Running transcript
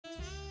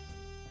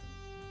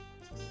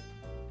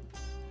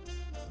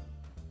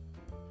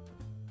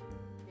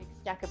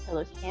stack of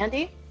pillows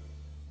handy.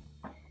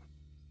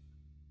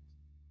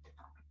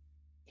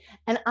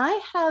 And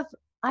I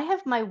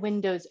have my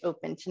windows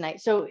open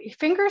tonight. So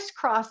fingers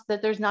crossed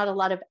that there's not a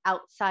lot of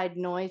outside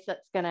noise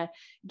that's gonna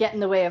get in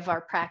the way of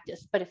our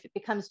practice. But if it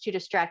becomes too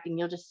distracting,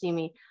 you'll just see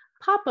me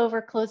pop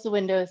over, close the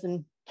windows,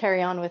 and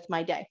carry on with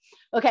my day.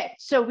 Okay,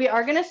 so we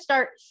are gonna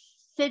start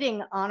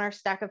sitting on our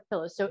stack of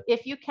pillows. So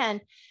if you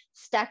can,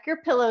 stack your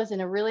pillows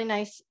in a really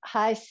nice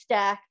high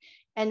stack,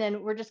 and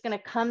then we're just gonna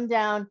come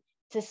down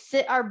to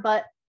sit our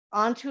butt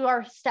onto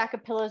our stack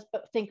of pillows,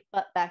 but think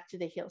butt back to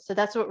the heels. So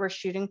that's what we're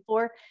shooting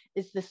for,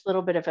 is this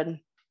little bit of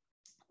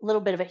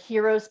a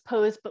hero's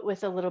pose, but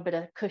with a little bit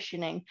of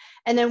cushioning.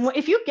 And then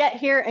if you get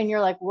here and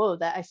you're like, whoa,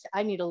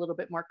 I need a little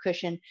bit more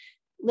cushion,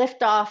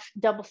 lift off,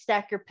 double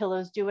stack your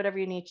pillows, do whatever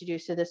you need to do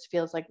so this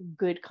feels like a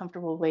good,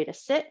 comfortable way to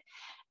sit.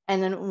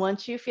 And then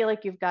once you feel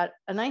like you've got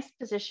a nice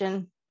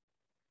position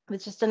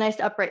with just a nice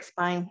upright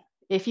spine,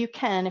 if you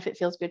can, if it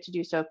feels good to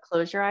do so,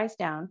 close your eyes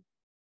down.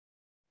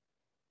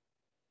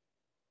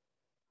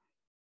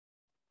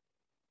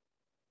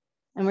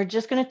 And we're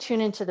just going to tune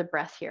into the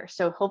breath here.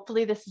 So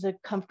hopefully this is a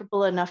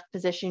comfortable enough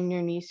position.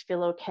 Your knees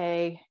feel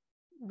okay.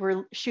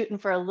 We're shooting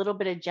for a little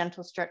bit of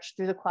gentle stretch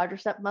through the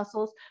quadricep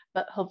muscles,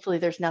 but hopefully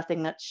there's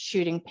nothing that's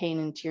shooting pain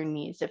into your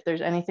knees. If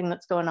there's anything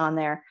that's going on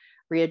there,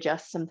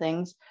 readjust some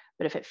things.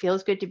 But if it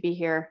feels good to be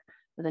here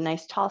with a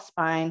nice tall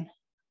spine,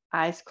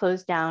 eyes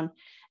closed down,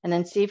 and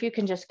then see if you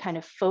can just kind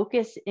of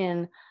focus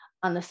in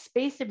on the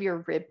space of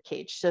your rib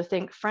cage. So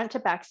think front to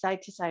back,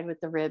 side to side with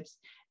the ribs,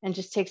 and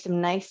just take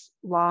some nice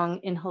long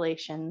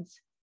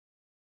inhalations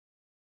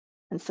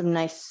and some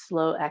nice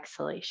slow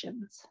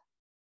exhalations.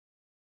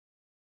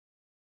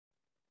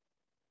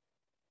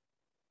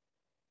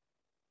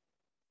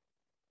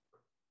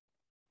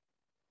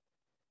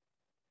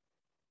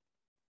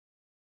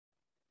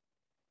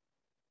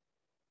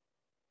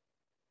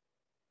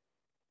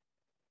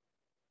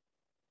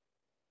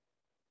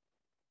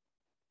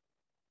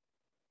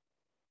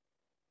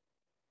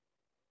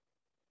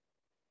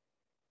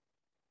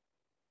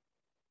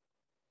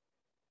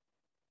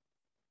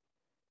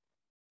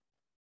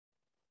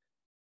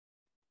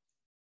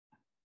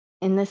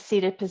 In this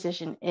seated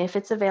position, if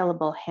it's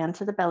available, hand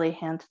to the belly,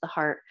 hand to the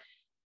heart,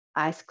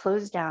 eyes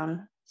closed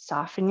down,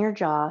 soften your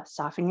jaw,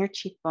 soften your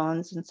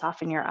cheekbones, and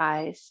soften your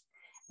eyes,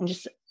 and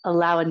just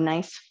allow a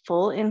nice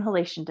full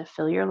inhalation to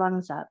fill your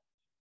lungs up.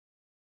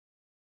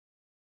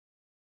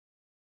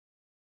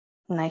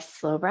 Nice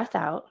slow breath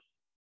out.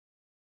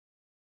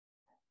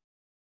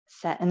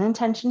 Set an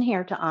intention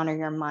here to honor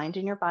your mind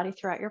and your body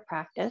throughout your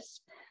practice,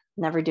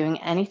 never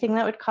doing anything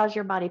that would cause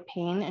your body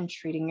pain, and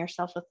treating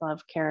yourself with love,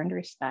 care, and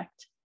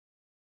respect.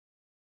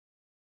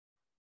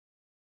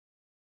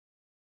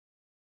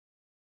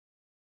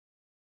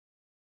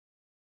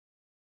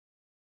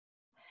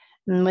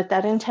 And with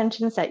that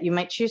intention set, you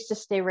might choose to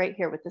stay right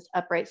here with this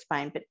upright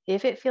spine, but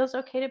if it feels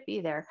okay to be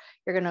there,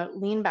 you're gonna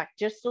lean back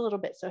just a little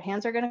bit. So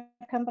hands are gonna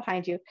come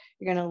behind you.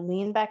 You're gonna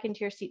lean back into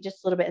your seat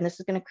just a little bit, and this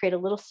is gonna create a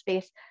little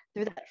space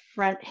through that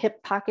front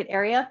hip pocket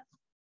area.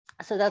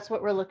 So that's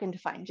what we're looking to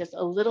find, just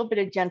a little bit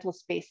of gentle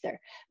space there.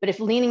 But if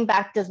leaning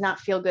back does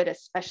not feel good,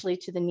 especially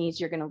to the knees,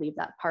 you're gonna leave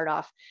that part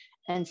off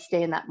and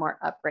stay in that more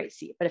upright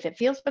seat. But if it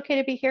feels okay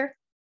to be here,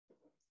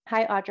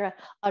 hi, Audra.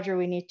 Audra,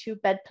 we need 2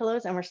 bed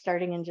pillows, and we're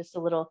starting in just a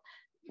little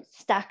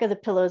stack of the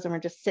pillows, and we're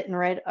just sitting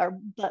right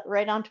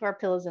onto our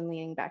pillows and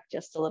leaning back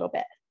just a little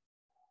bit.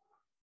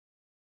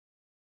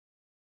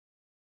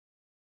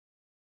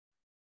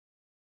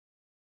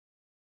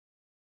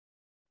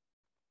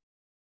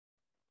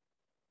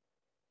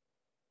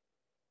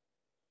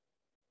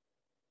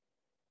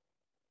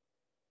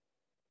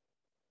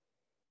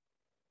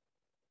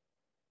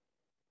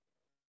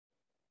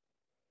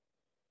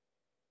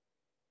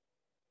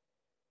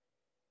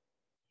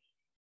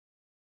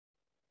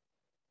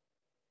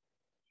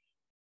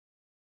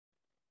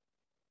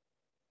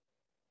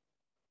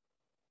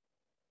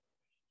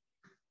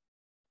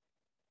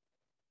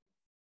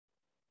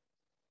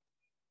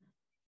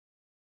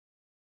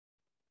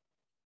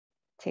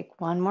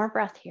 Take one more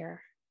breath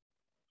here.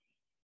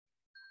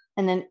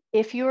 And then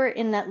if you are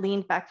in that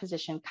leaned back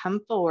position, come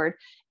forward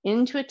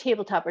into a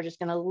tabletop. We're just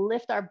gonna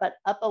lift our butt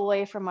up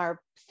away from our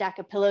stack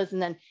of pillows,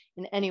 and then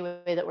in any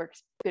way that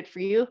works good for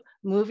you,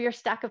 move your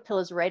stack of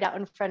pillows right out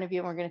in front of you,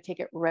 and we're gonna take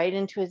it right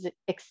into his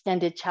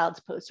extended child's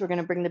pose. So we're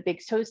gonna bring the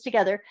big toes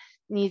together,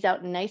 knees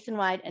out nice and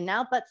wide, and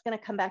now butt's gonna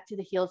come back to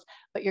the heels,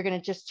 but you're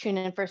gonna just tune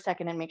in for a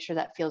second and make sure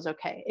that feels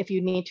okay. If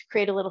you need to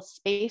create a little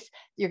space,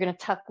 you're gonna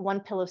tuck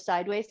one pillow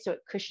sideways so it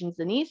cushions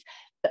the knees,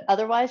 but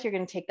otherwise you're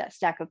gonna take that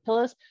stack of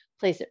pillows,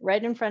 place it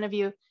right in front of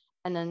you,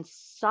 and then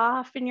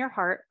soften your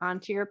heart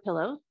onto your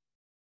pillow.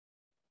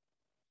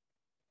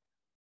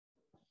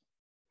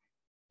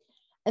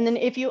 And then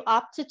if you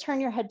opt to turn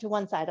your head to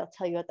one side, I'll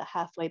tell you at the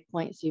halfway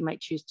point, so you might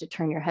choose to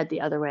turn your head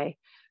the other way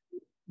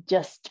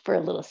just for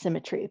a little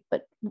symmetry.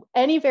 But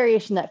any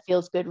variation that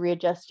feels good,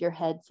 readjust your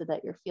head so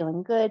that you're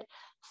feeling good,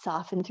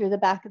 soften through the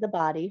back of the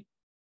body.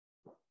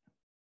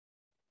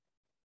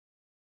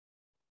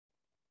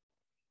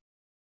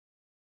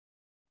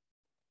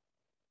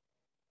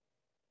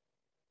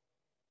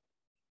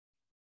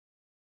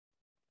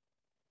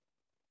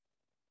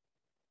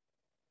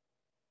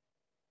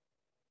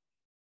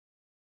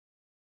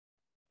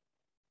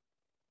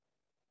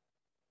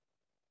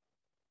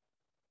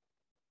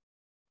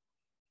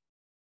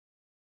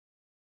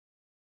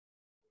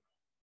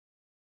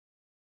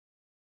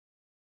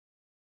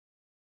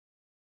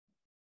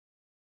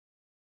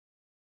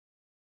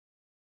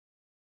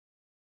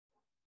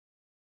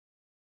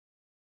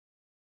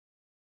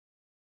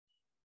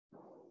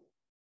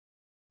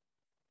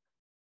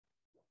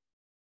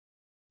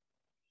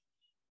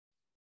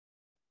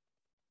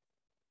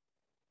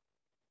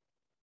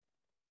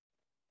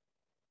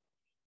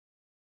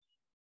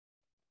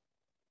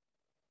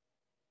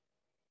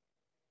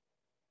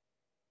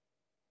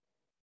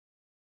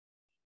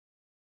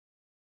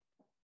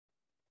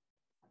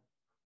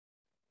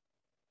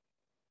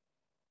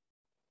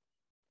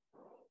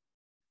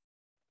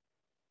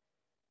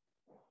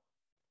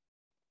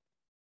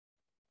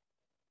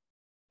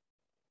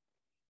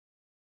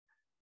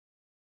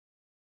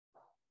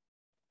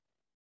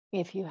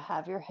 If you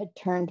have your head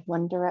turned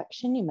one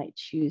direction, you might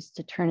choose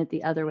to turn it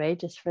the other way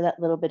just for that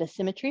little bit of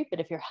symmetry. But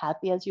if you're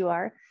happy as you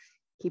are,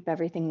 keep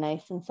everything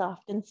nice and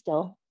soft and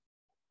still,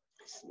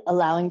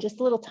 allowing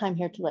just a little time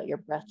here to let your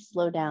breath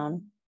slow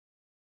down.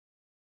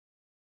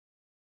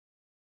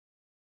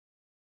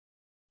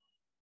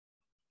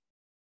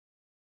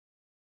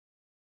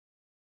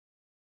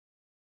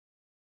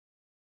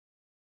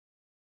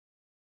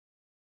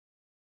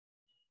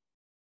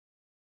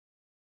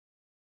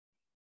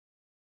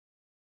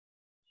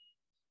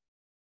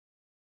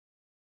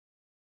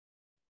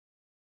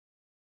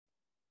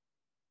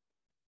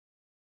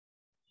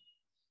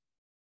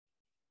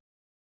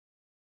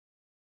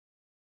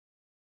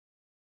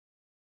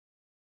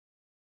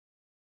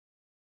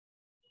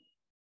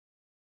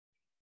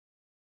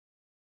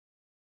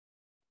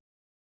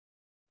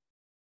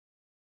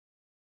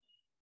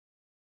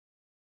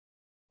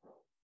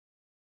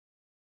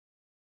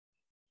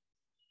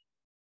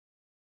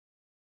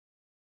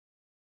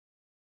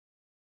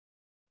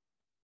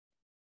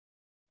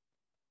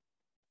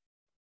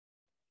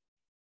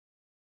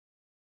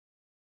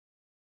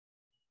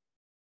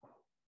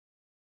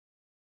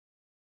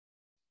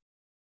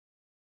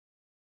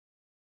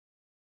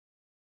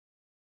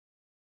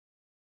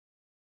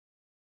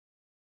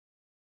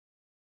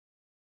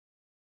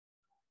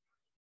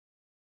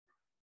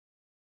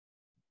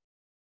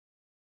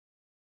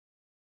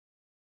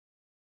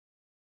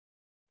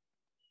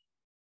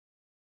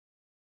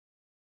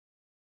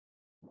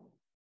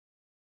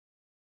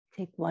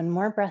 Take one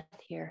more breath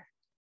here.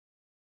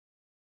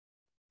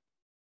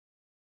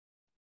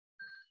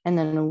 And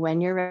then when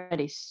you're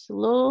ready,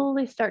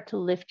 slowly start to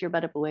lift your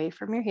butt up away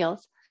from your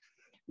heels.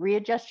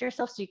 Readjust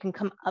yourself so you can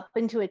come up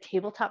into a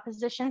tabletop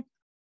position.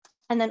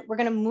 And then we're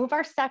going to move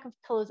our stack of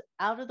pillows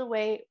out of the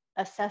way,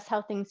 assess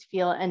how things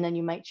feel, and then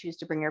you might choose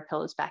to bring your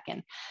pillows back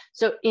in.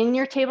 So in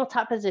your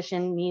tabletop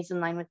position, knees in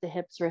line with the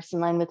hips, wrists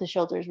in line with the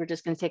shoulders, we're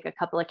just going to take a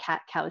couple of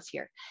cat cows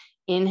here.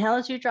 Inhale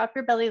as you drop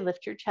your belly,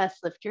 lift your chest,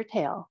 lift your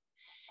tail.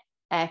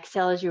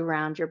 Exhale as you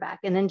round your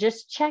back. And then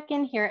just check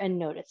in here and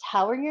notice,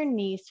 how are your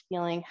knees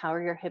feeling? How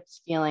are your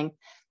hips feeling?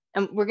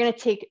 And we're going to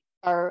take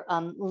our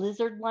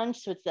lizard lunge.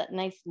 So it's that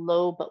nice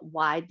low but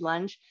wide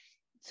lunge.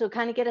 So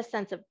kind of get a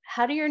sense of,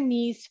 how do your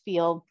knees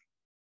feel?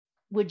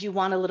 Would you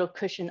want a little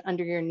cushion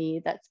under your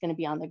knee that's going to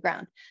be on the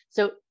ground?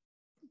 So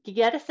you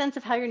get a sense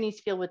of how your knees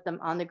feel with them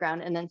on the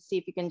ground, and then see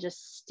if you can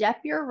just step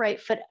your right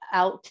foot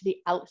out to the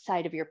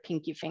outside of your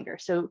pinky finger.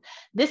 So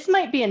this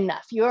might be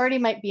enough. You already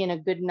might be in a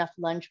good enough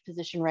lunge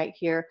position right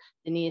here.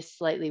 The knee is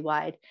slightly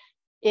wide.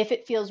 If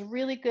it feels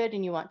really good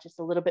and you want just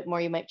a little bit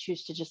more, you might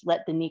choose to just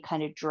let the knee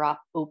kind of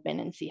drop open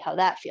and see how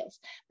that feels.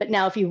 But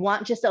now if you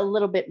want just a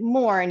little bit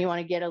more and you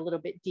want to get a little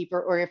bit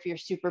deeper, or if you're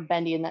super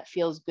bendy and that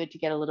feels good to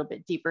get a little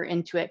bit deeper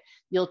into it,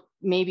 you'll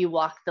maybe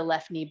walk the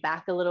left knee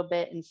back a little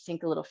bit and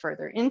sink a little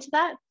further into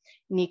that.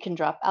 Knee can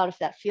drop out if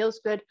that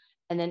feels good.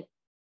 And then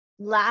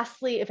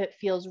lastly, if it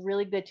feels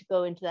really good to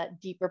go into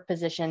that deeper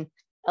position,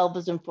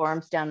 elbows and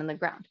forearms down on the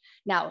ground.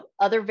 Now,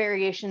 other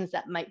variations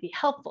that might be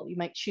helpful, you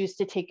might choose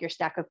to take your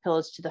stack of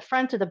pillows to the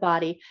front of the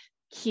body,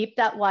 keep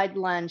that wide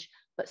lunge,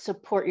 but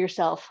support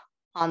yourself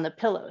on the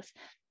pillows.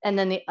 And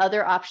then the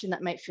other option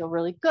that might feel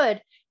really good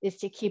is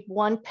to keep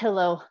one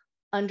pillow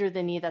under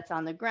the knee that's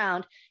on the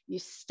ground. You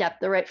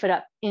step the right foot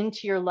up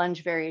into your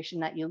lunge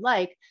variation that you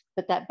like,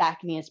 but that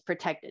back knee is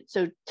protected.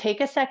 So take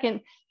a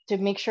second to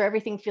make sure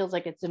everything feels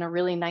like it's in a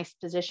really nice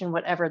position,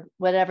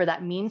 whatever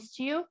that means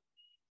to you.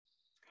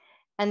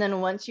 And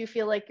then once you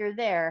feel like you're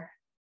there,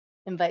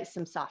 invite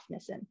some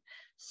softness in.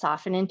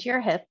 Soften into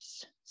your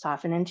hips,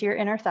 soften into your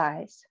inner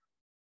thighs.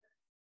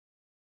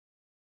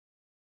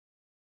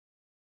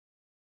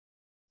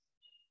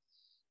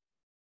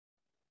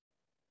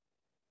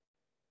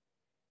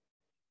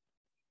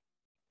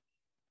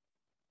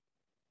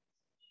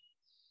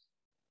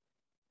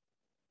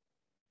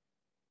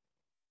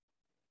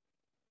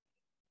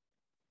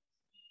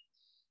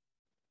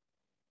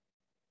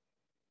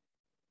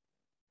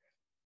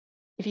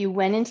 If you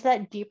went into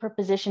that deeper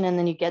position and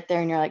then you get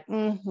there and you're like,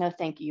 no,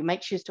 thank you. You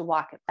might choose to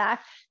walk it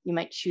back. You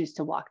might choose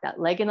to walk that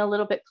leg in a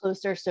little bit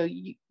closer. So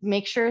you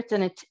make sure it's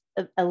in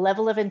a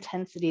level of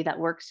intensity that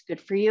works good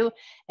for you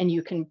and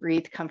you can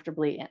breathe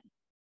comfortably in.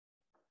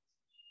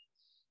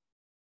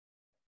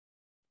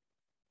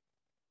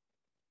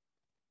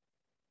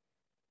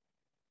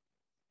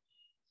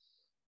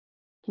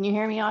 Can you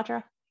hear me,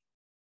 Audra?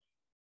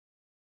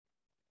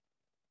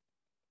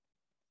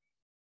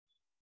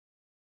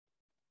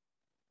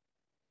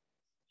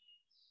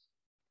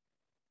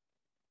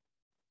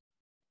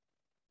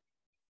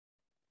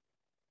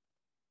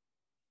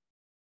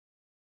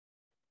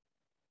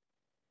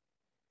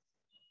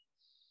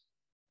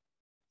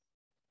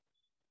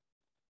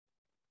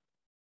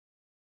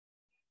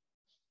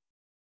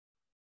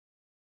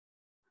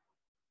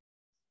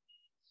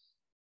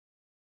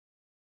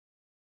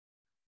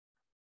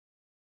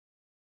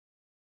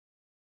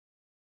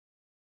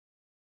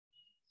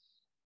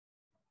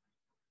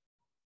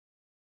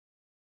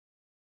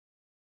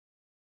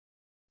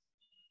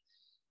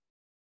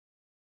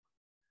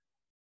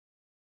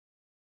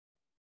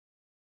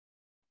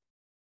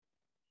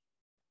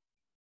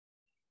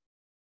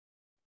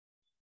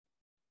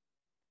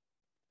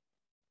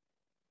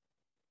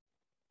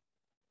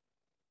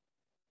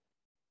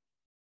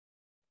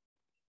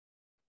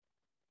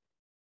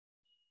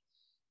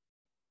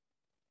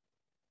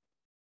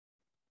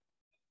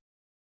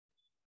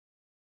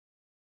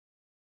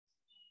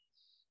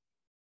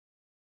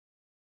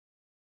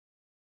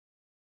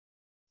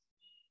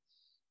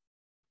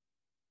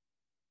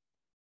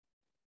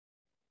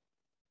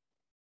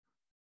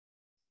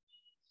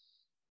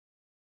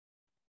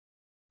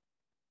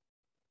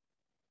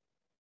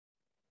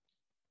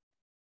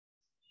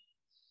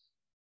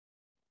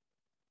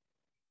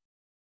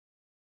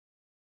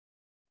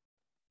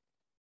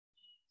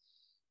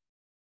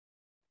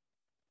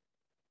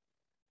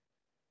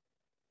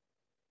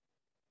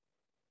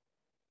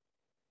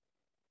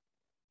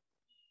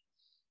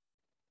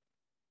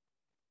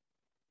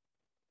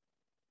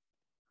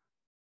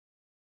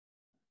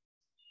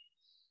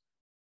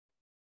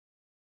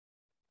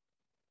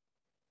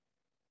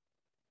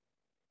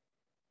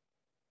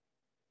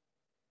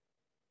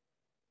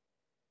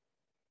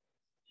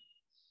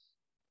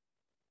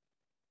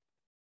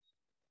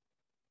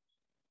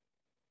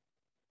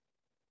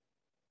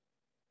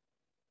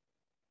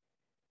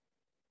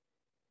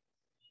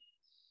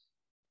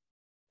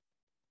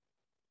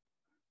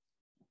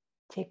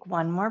 Take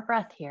one more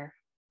breath here.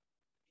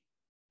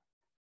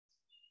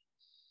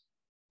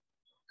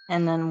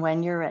 And then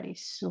when you're ready,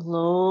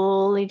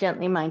 slowly,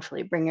 gently,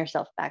 mindfully bring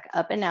yourself back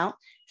up and out.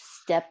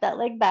 Step that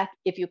leg back.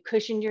 If you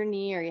cushioned your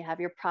knee or you have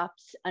your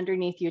props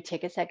underneath you,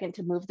 take a second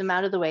to move them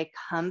out of the way.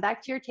 Come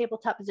back to your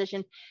tabletop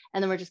position.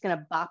 And then we're just going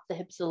to bop the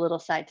hips a little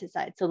side to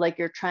side. So like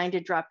you're trying to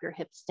drop your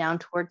hips down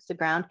towards the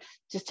ground,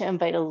 just to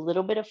invite a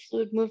little bit of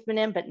fluid movement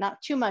in, but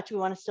not too much. We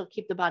want to still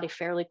keep the body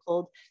fairly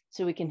cold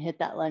so we can hit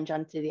that lunge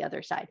onto the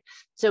other side.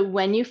 So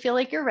when you feel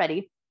like you're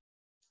ready,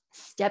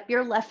 step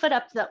your left foot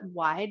up to that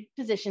wide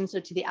position, so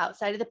to the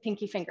outside of the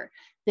pinky finger.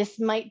 This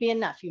might be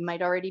enough. You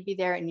might already be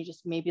there and you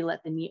just maybe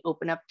let the knee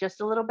open up just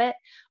a little bit,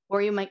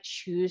 or you might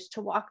choose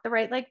to walk the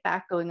right leg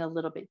back, going a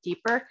little bit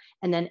deeper.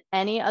 And then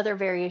any other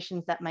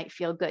variations that might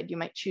feel good. You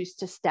might choose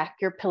to stack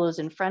your pillows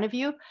in front of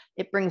you.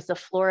 It brings the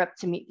floor up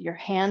to meet your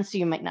hands, so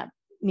you might not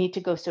need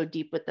to go so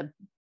deep with the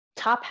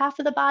top half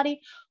of the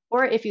body.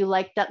 Or if you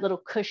like that little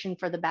cushion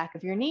for the back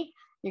of your knee,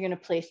 you're going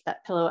to place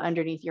that pillow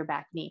underneath your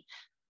back knee.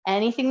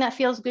 Anything that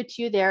feels good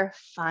to you there,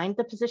 find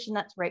the position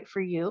that's right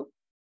for you.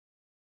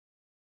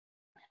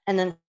 And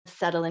then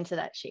settle into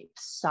that shape.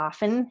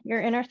 Soften your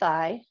inner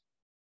thigh.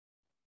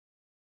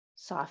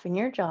 Soften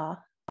your jaw.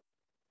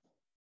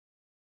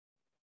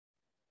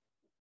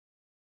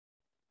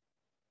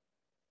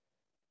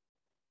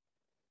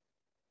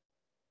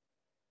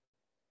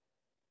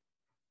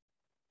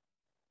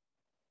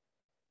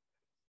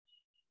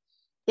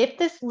 If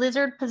this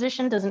lizard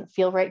position doesn't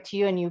feel right to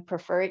you and you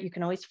prefer it, you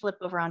can always flip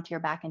over onto your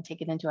back and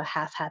take it into a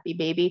half happy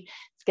baby.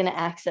 It's going to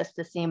access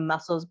the same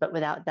muscles, but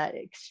without that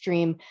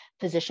extreme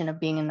position of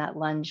being in that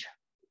lunge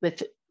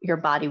with your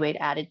body weight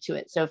added to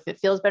it. So if it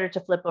feels better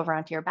to flip over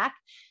onto your back,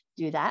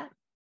 do that.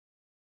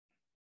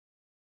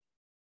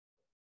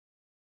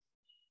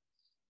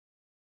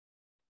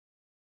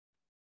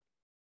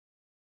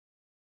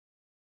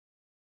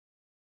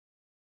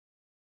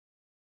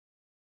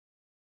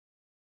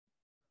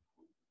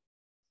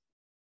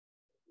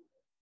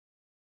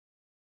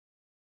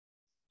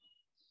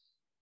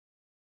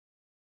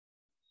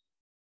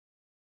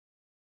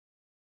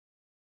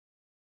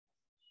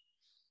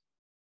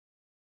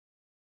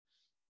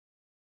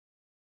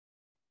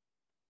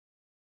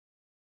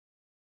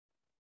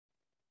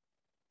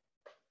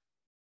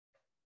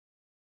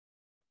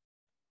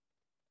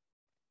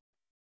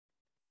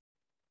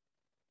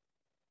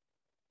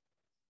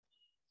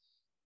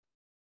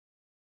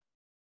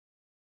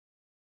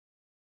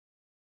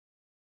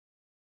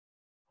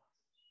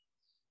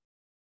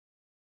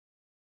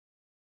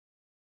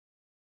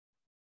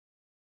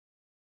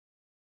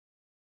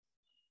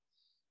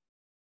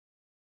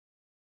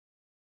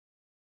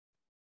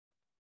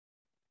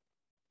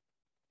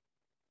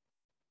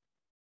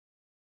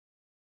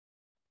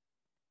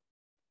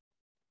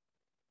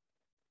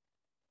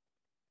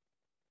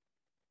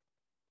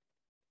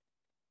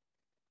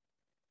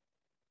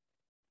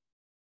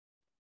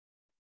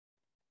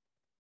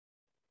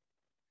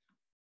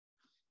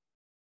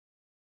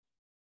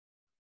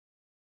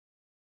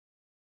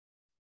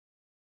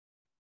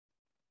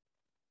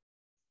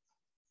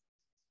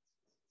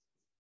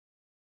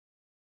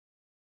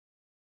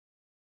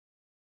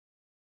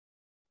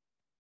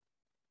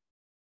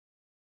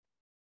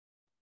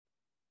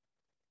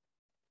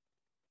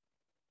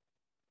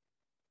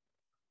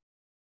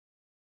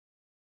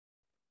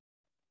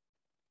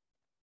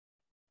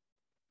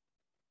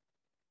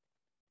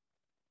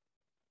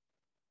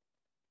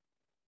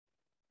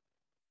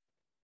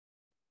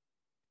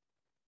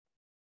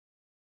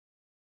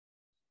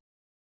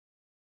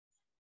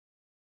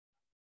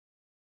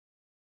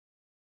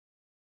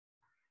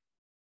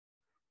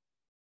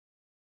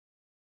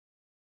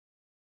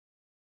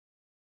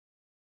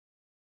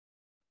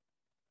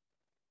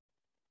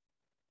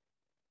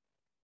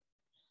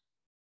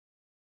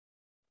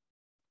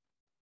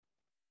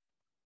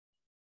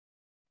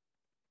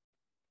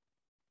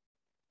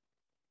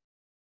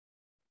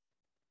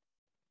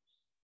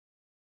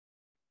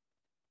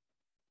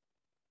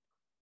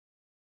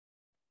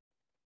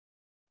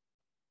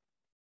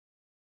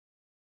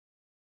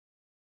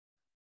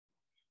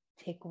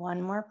 Take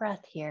one more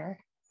breath here.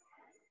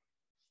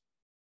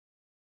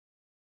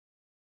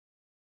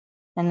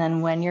 And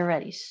then when you're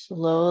ready,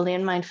 slowly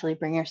and mindfully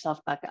bring yourself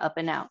back up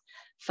and out.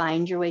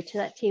 Find your way to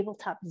that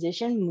tabletop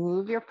position,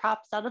 move your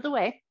props out of the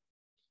way.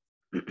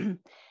 And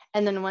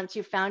then once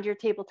you've found your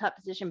tabletop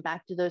position,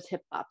 back to those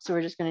hip bops. So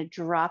we're just going to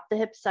drop the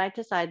hips side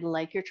to side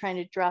like you're trying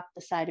to drop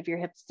the side of your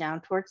hips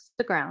down towards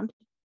the ground.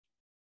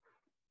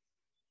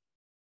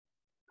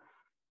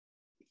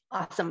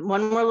 Awesome.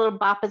 One more little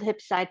bop of the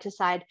hips side to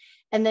side.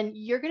 And then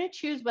you're going to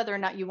choose whether or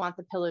not you want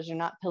the pillows or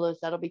not pillows.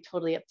 That'll be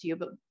totally up to you.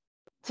 But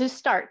to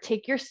start,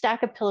 take your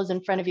stack of pillows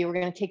in front of you. We're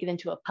going to take it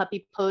into a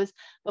puppy pose,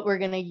 but we're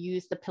going to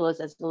use the pillows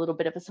as a little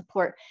bit of a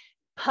support.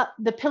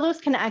 The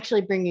pillows can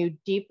actually bring you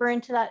deeper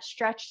into that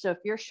stretch. So if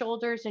your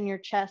shoulders and your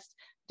chest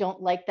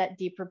don't like that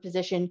deeper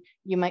position,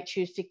 you might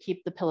choose to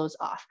keep the pillows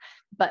off.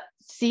 But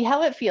see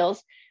how it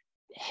feels.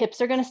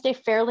 Hips are going to stay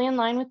fairly in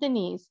line with the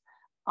knees,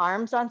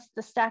 arms on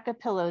the stack of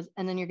pillows,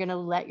 and then you're going to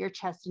let your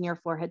chest and your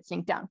forehead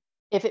sink down.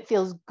 If it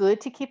feels good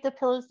to keep the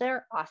pillows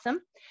there,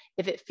 awesome.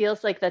 If it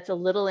feels like that's a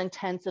little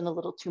intense and a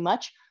little too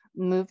much,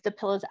 move the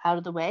pillows out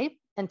of the way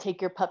and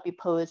take your puppy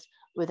pose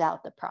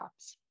without the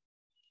props.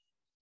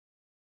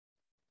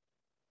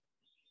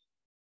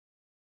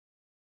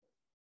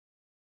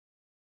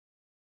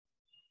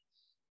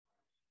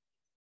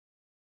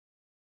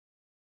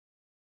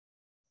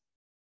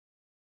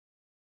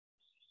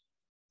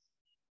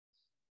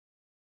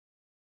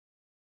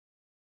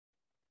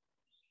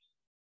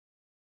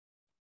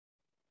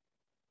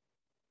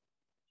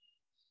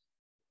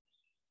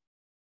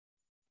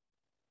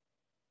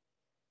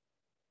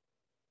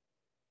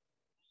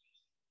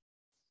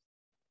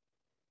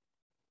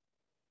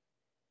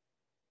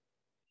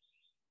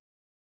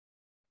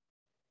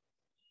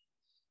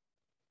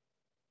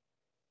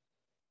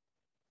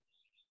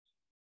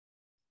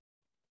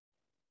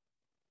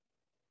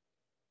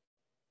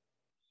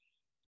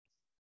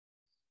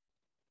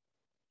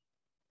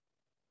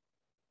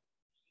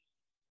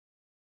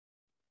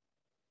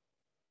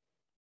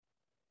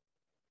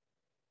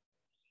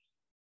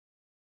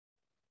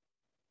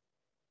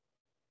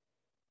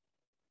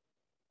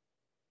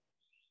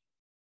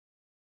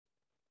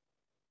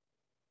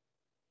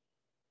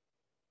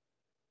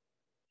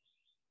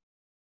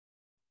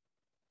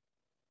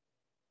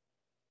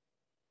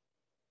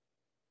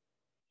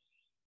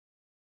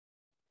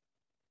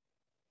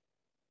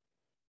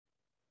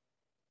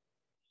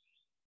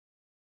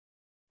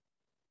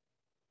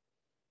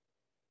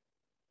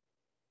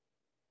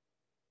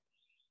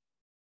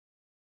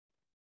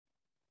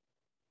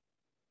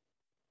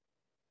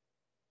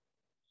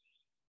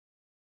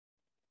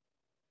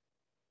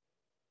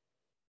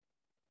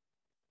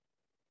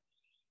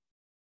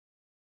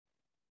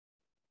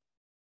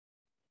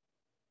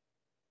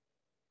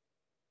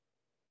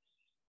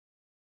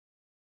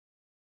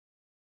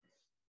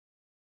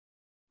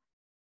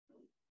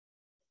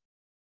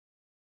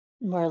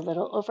 We're a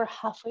little over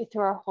halfway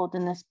through our hold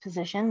in this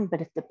position,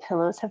 but if the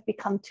pillows have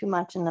become too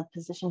much and the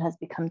position has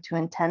become too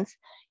intense,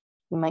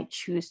 you might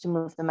choose to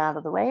move them out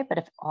of the way. But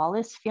if all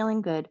is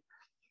feeling good,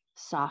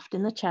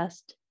 soften the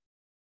chest,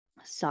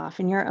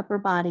 soften your upper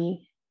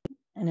body,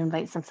 and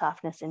invite some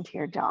softness into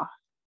your jaw.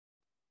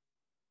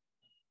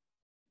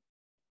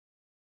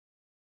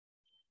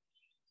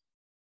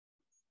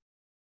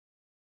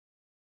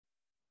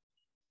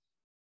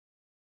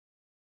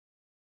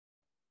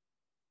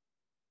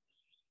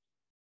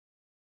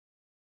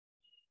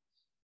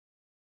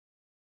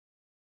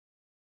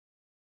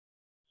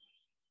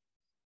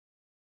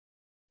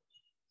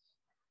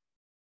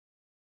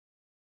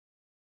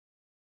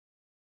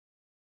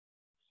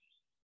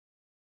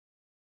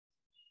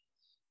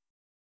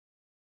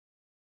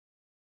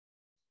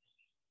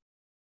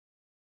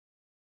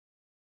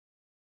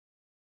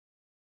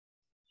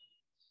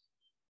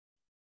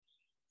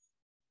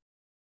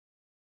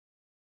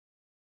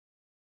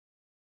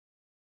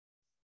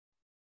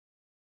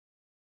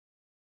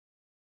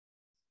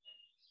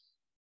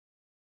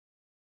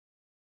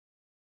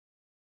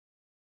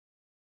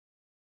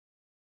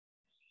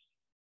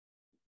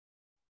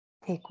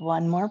 Take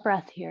one more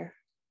breath here.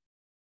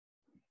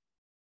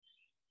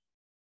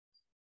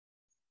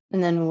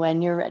 And then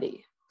when you're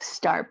ready,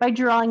 start by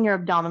drawing your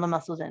abdominal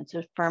muscles in.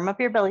 So firm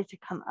up your belly to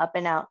come up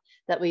and out.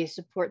 That way you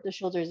support the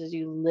shoulders as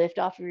you lift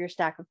off of your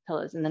stack of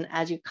pillows. And then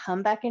as you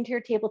come back into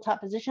your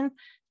tabletop position,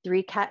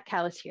 3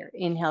 cat-cows here.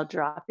 Inhale,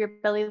 drop your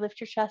belly,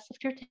 lift your chest,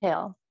 lift your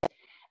tail.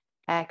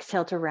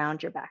 Exhale to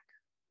round your back.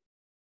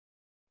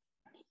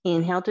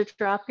 Inhale to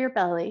drop your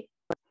belly.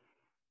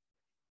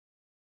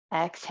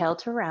 Exhale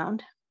to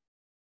round.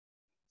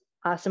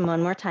 Awesome,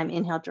 one more time.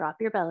 Inhale,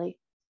 drop your belly.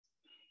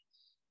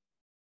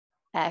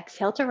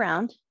 Exhale to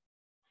round.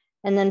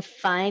 And then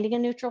finding a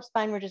neutral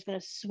spine, we're just going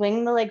to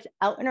swing the legs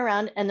out and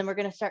around, and then we're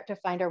going to start to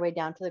find our way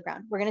down to the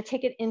ground. We're going to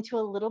take it into a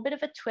little bit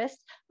of a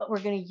twist, but we're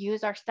going to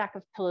use our stack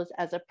of pillows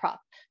as a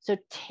prop. So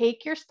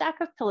take your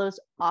stack of pillows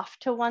off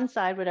to one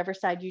side, whatever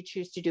side you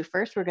choose to do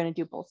first. We're going to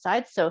do both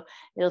sides, so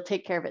it'll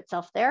take care of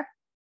itself there.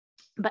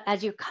 But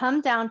as you come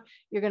down,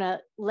 you're going to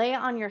lay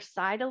on your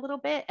side a little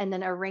bit and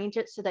then arrange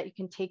it so that you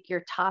can take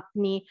your top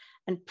knee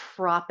and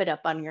prop it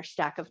up on your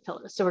stack of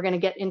pillows. So we're going to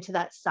get into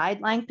that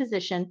side lying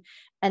position.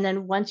 And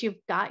then once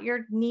you've got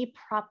your knee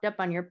propped up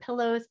on your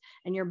pillows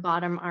and your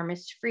bottom arm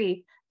is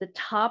free, the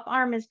top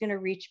arm is going to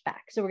reach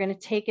back. So we're going to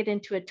take it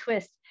into a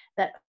twist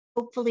that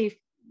hopefully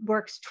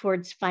works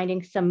towards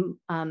finding some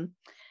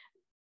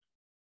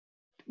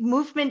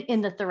movement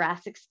in the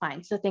thoracic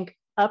spine. So think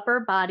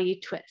upper body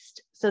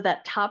twist. So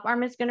that top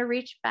arm is going to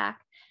reach back,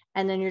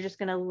 and then you're just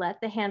going to let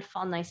the hand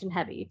fall nice and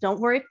heavy. Don't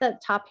worry if the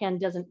top hand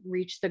doesn't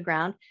reach the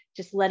ground,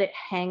 just let it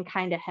hang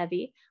kind of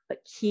heavy, but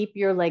keep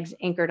your legs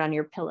anchored on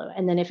your pillow.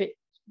 And then if it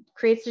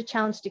creates a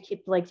challenge to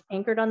keep the legs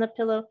anchored on the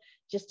pillow,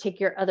 just take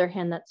your other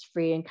hand that's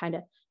free and kind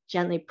of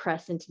gently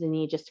press into the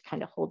knee just to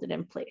kind of hold it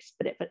in place.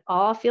 But if it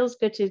all feels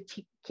good to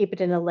keep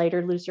it in a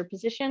lighter, looser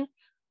position,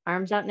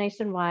 arms out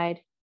nice and wide,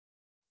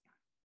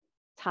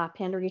 top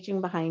hand reaching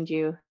behind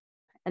you,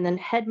 and then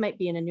head might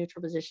be in a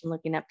neutral position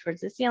looking up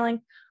towards the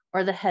ceiling,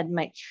 or the head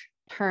might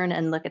turn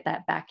and look at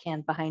that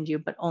backhand behind you,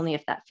 but only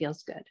if that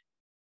feels good.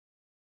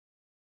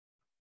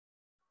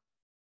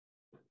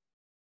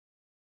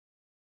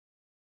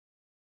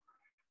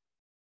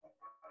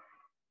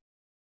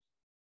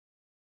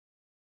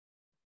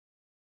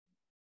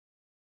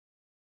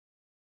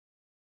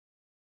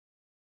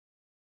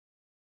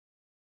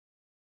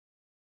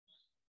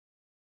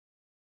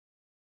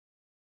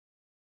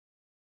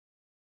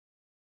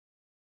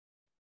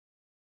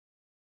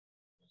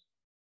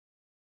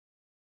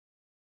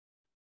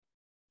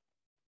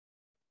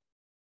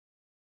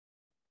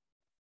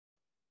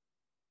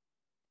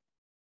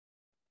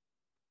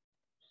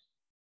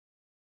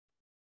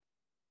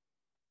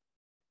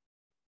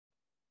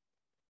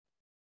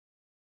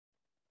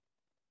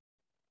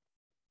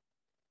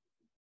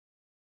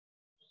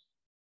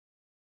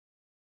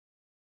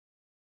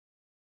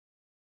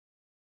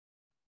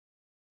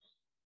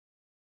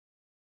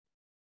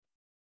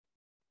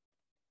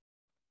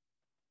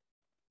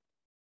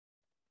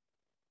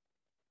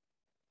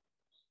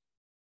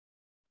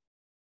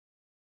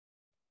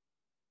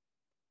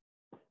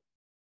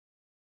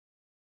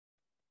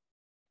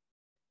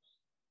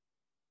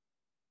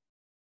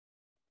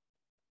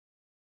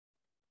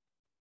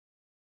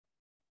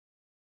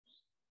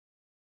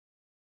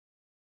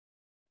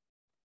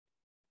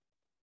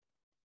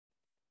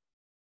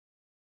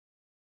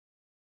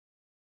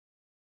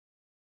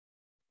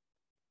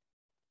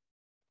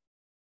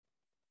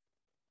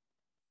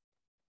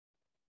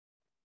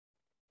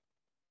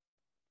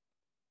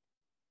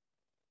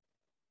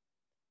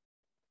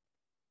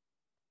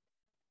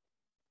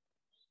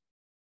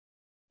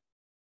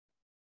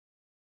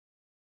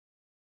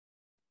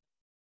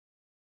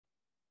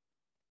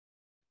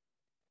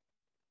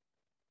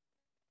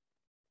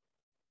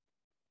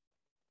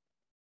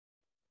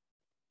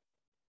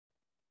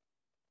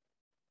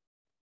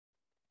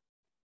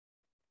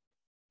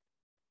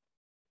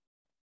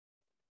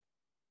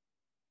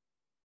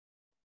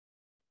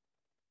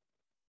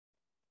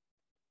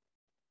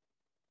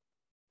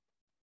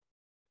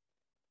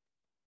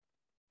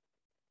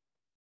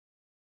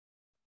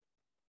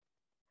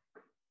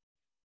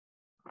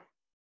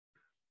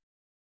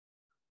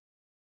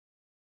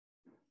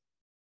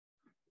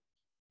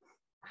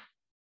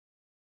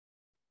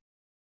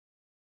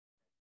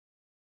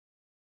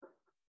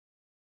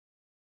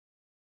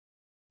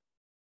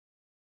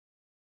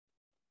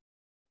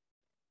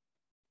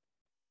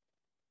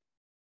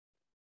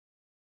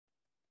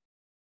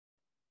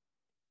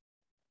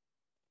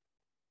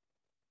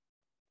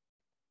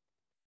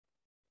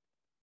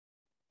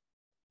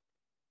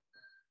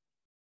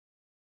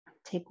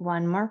 Take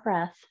one more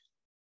breath.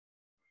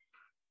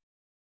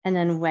 And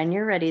then when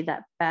you're ready,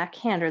 that back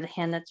hand or the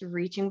hand that's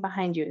reaching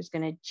behind you is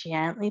going to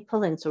gently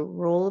pull in. So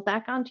roll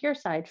back onto your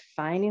side,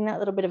 finding that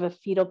little bit of a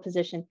fetal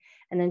position,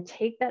 and then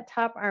take that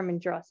top arm and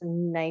draw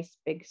some nice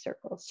big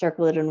circles.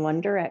 Circle it in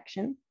one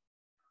direction.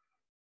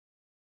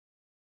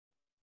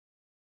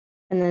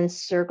 And then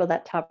circle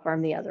that top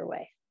arm the other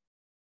way.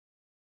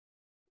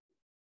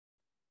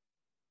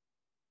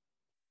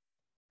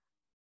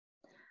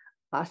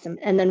 Awesome.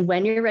 And then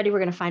when you're ready, we're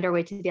going to find our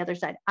way to the other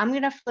side. I'm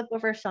going to flip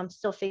over so I'm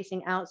still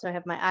facing out. So I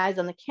have my eyes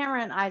on the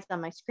camera and eyes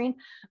on my screen.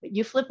 But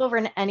you flip over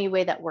in any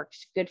way that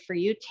works good for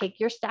you.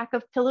 Take your stack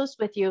of pillows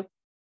with you.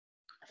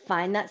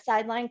 Find that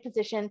sideline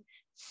position.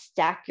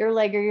 Stack your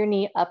leg or your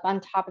knee up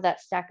on top of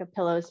that stack of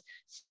pillows.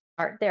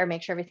 Start there.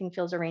 Make sure everything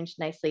feels arranged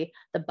nicely.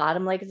 The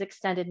bottom leg is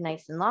extended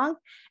nice and long.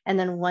 And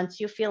then once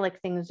you feel like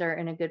things are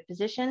in a good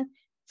position,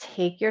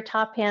 take your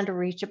top hand,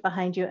 reach it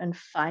behind you, and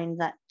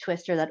find that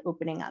twist or that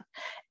opening up.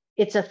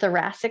 It's a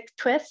thoracic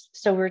twist,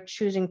 so we're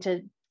choosing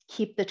to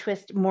keep the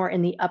twist more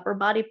in the upper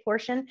body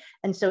portion.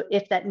 And so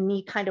if that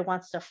knee kind of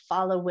wants to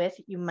follow with,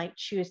 you might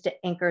choose to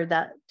anchor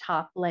that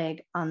top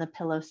leg on the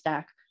pillow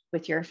stack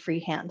with your free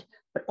hand,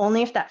 but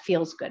only if that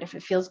feels good. If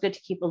it feels good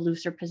to keep a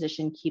looser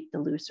position, keep the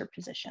looser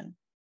position.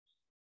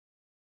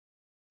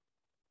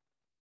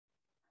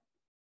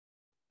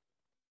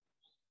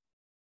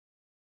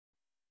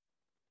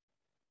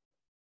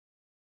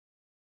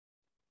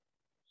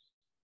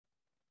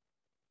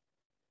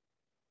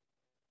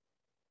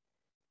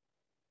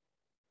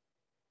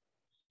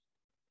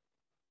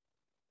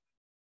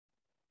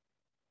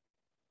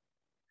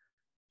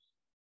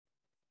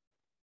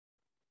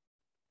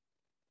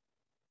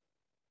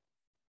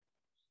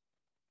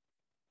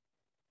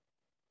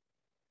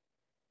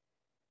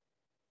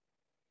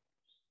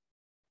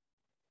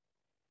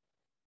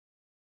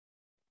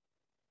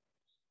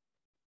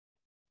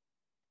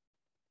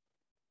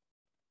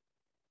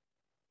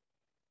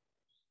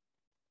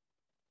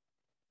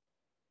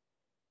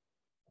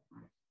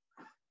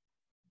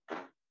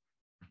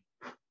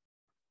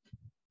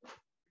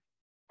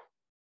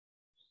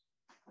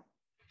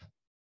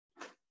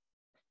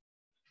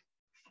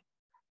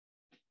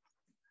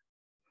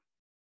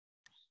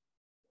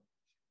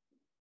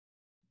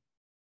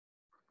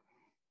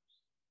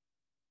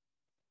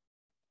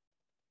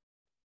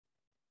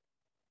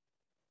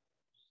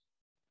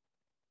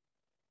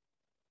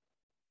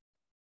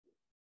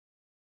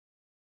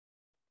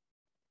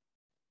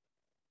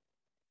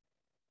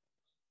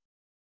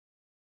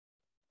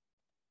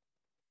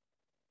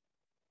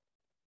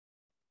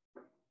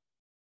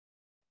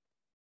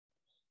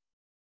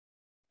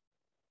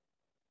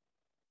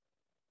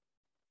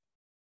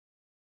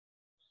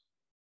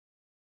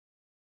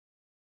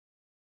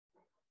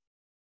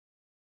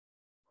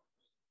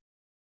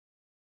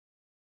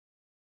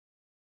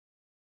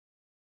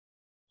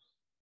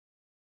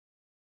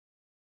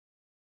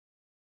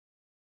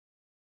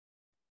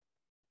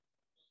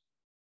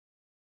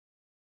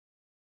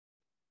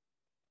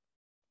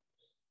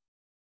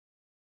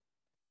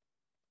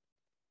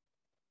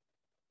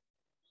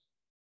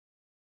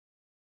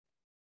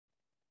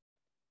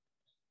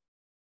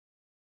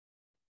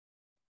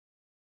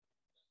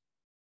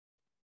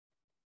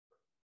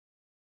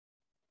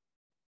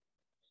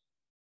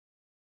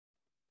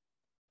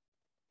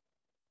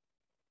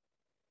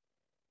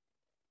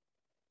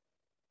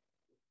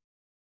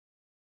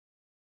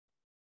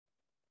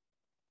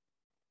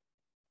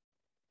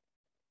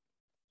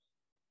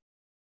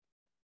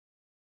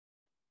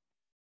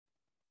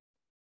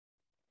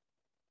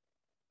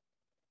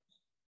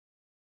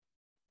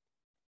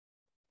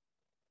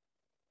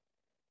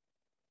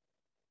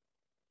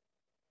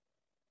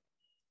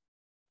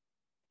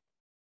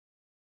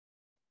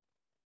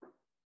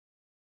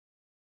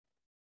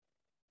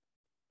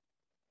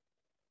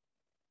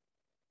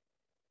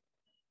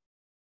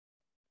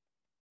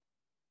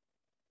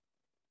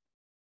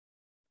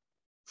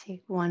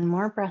 Take one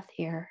more breath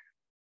here.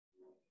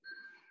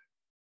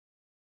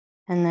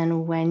 And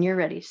then when you're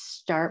ready,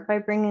 start by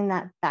bringing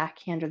that back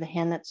hand or the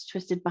hand that's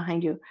twisted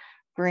behind you,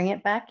 bring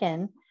it back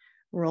in,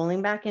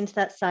 rolling back into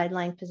that side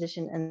lying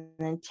position, and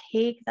then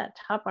take that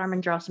top arm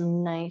and draw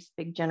some nice,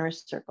 big,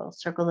 generous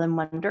circles. Circle in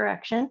one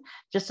direction,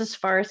 just as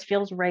far as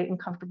feels right and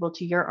comfortable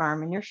to your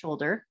arm and your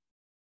shoulder.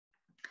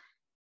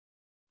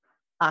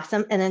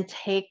 Awesome. And then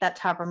take that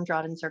top arm,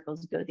 draw it in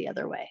circles, go the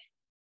other way.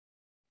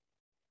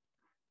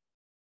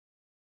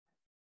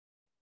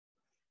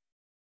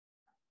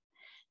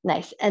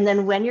 Nice. And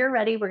then when you're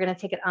ready, we're going to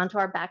take it onto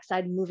our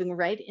backside, moving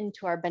right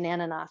into our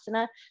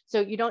Bananasana.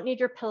 So you don't need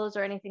your pillows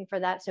or anything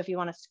for that. So if you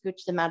want to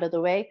scooch them out of the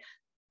way,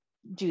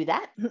 do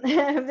that.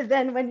 But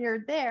then when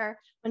you're there,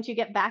 once you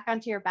get back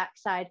onto your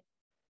backside,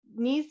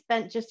 knees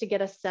bent just to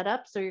get us set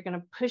up. So you're going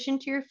to push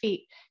into your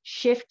feet,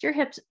 shift your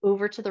hips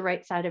over to the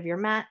right side of your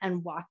mat,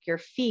 and walk your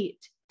feet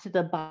to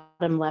the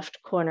bottom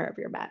left corner of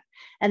your mat.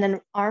 And then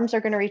arms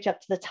are going to reach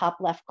up to the top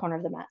left corner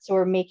of the mat. So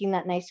we're making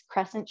that nice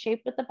crescent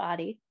shape with the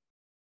body.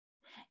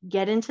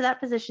 Get into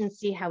that position,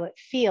 see how it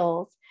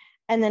feels.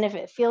 And then if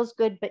it feels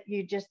good, but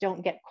you just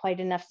don't get quite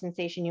enough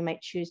sensation, you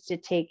might choose to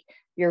take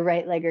your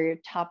right leg or your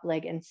top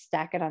leg and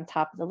stack it on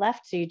top of the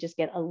left. So you just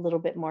get a little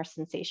bit more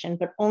sensation,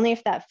 but only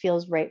if that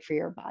feels right for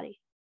your body.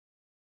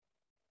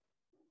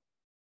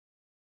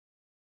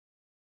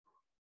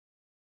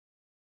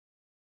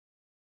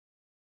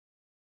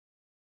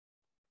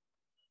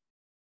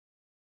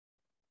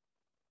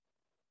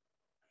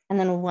 And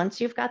then once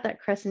you've got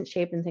that crescent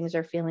shape and things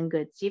are feeling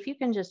good, see if you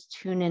can just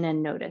tune in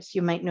and notice.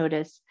 You might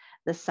notice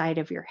the side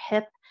of your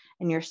hip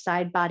and your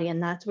side body,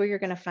 and that's where you're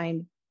going to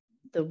find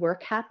the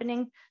work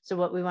happening. So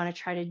what we want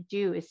to try to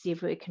do is see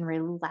if we can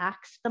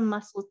relax the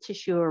muscle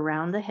tissue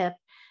around the hip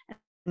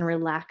and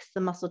relax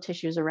the muscle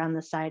tissues around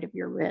the side of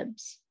your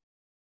ribs.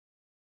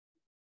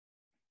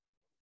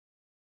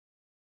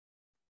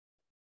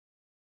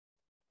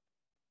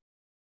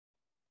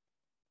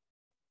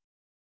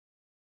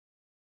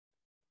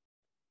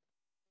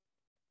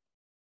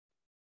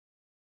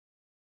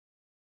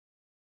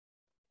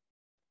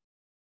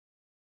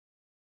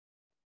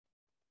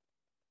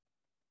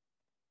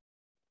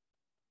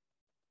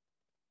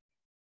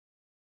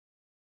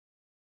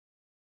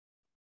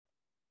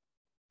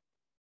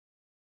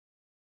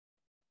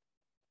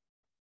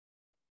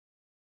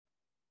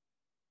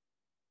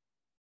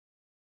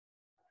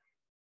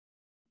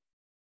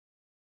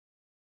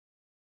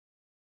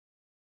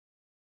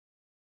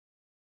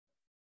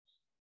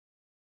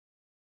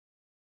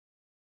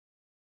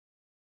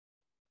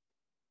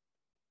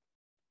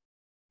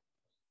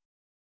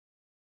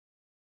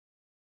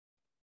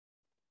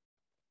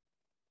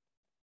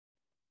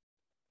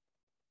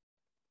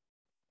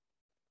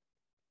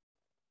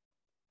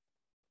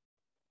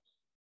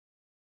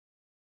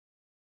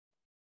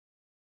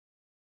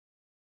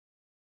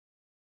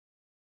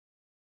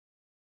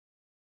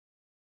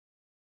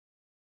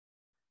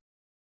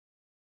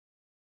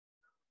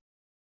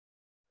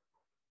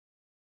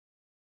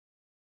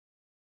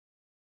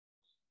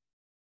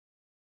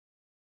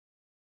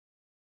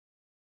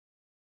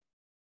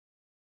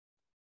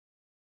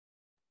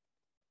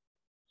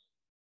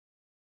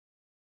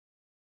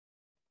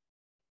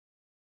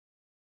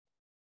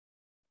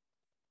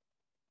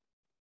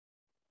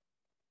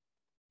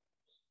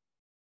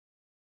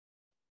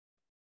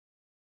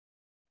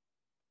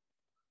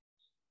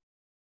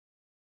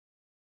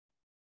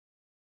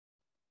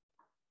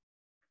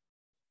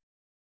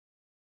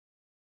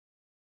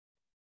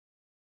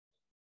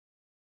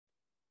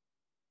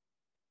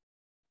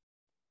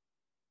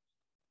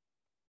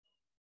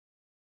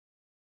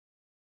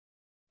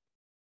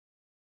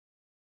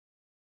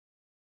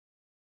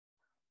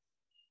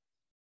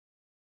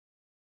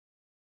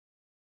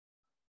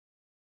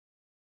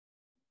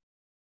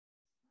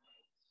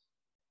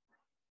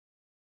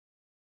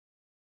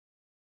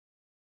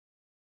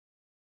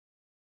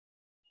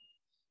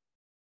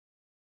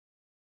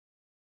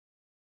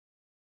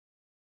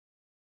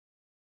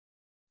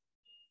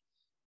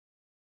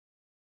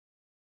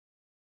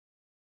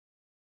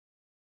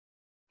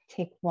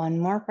 Take one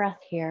more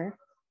breath here.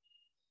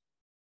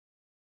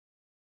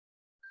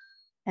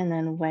 And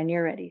then when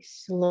you're ready,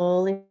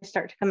 slowly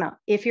start to come out.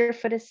 If your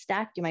foot is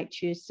stacked, you might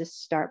choose to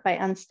start by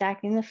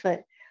unstacking the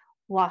foot,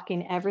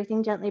 walking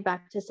everything gently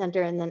back to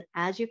center. And then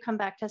as you come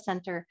back to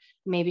center,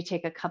 maybe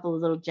take a couple of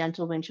little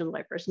gentle windshield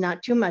wipers,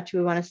 not too much.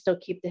 We want to still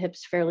keep the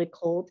hips fairly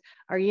cold.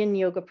 Our yin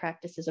yoga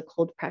practice is a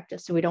cold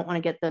practice. So we don't want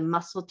to get the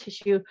muscle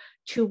tissue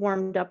too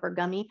warmed up or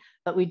gummy,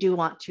 but we do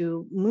want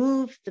to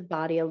move the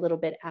body a little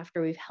bit after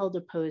we've held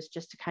a pose,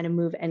 just to kind of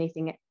move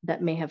anything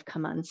that may have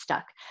come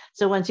unstuck.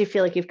 So once you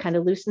feel like you've kind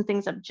of loosened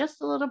things up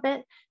just a little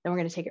bit, then we're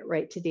going to take it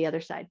right to the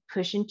other side.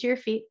 Push into your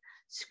feet,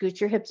 scoot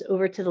your hips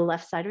over to the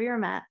left side of your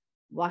mat,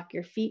 walk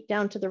your feet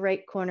down to the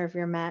right corner of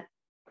your mat,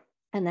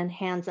 and then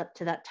hands up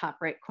to that top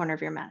right corner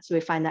of your mat. So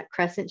we find that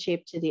crescent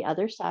shape to the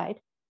other side.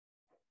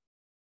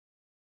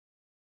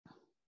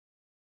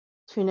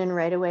 Tune in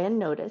right away and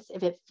notice.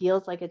 If it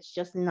feels like it's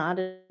just not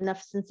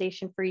enough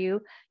sensation for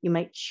you, you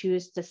might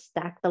choose to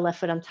stack the left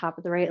foot on top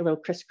of the right, a little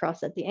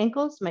crisscross at the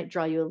ankles, might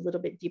draw you a little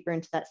bit deeper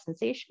into that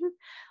sensation,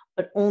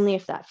 but only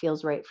if that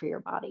feels right for your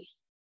body.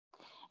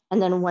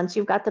 And then once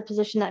you've got the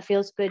position that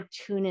feels good,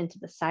 tune into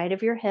the side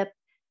of your hip,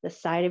 the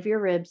side of your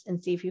ribs,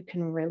 and see if you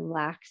can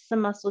relax the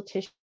muscle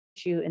tissue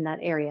in that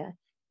area.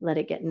 Let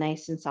it get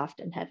nice and soft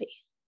and heavy.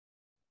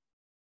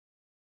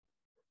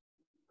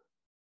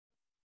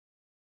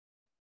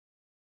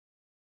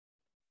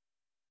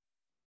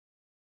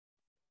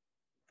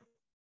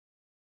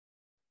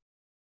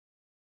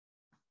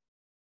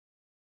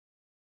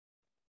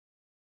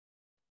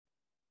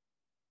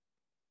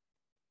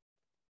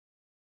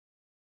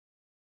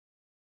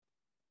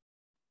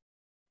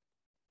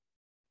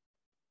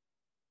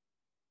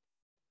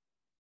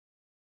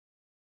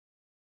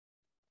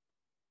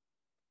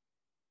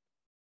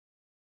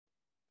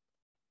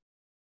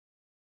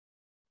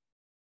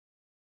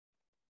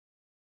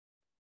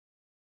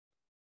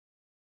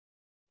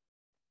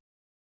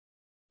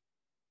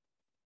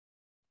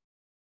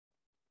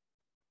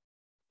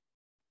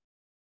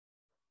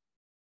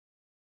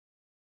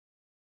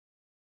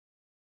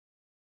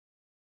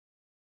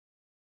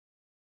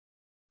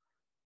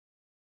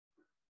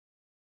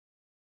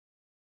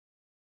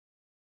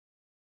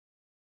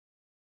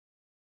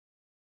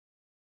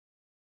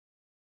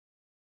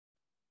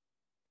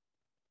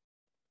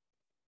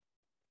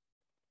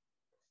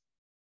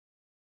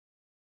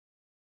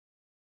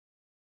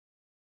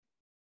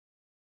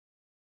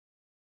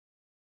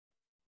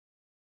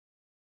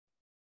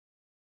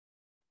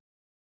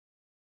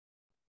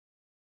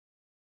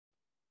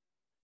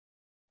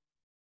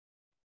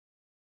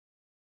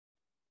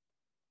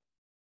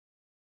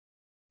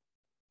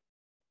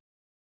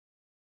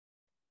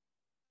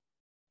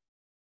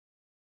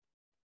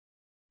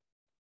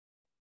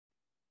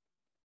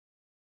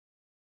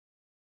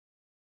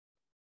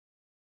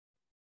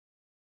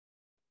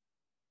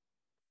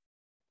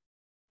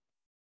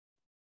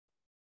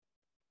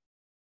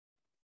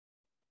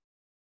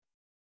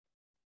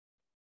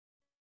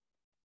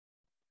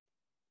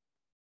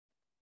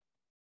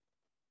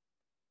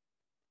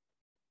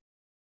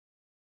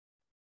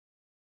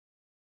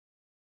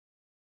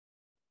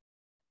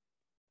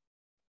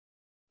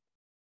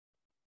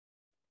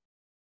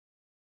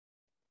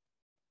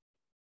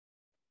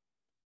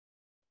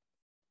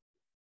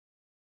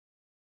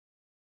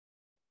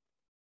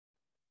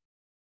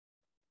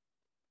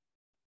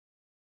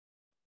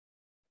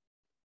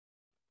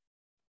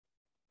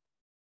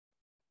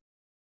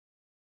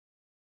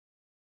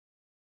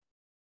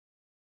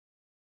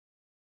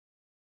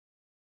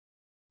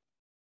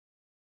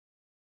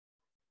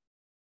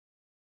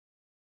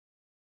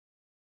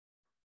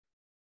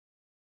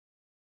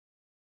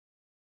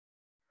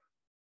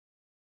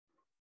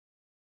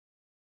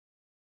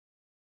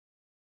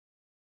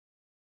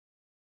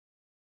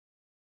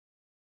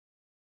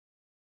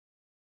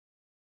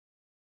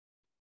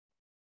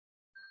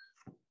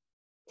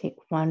 Take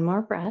one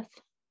more breath.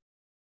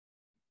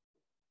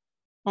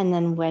 And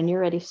then when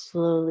you're ready,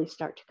 slowly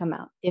start to come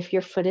out. If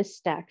your foot is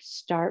stacked,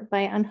 start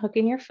by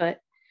unhooking your foot,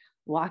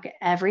 walk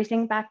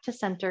everything back to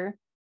center,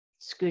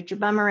 scoot your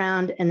bum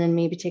around, and then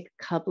maybe take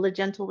a couple of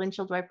gentle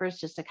windshield wipers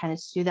just to kind of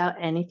soothe out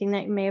anything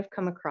that you may have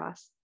come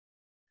across.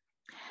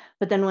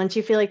 But then once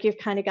you feel like you've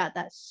kind of got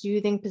that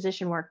soothing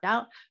position worked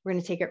out, we're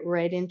going to take it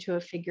right into a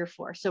figure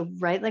four. So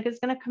right leg is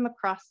going to come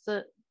across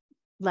the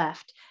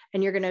left,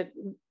 and you're going to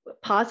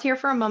pause here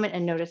for a moment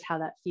and notice how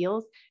that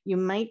feels. You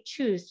might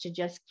choose to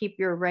just keep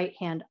your right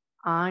hand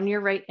on your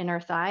right inner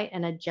thigh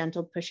and a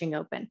gentle pushing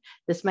open.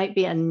 This might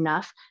be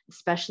enough,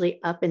 especially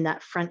up in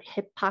that front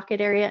hip pocket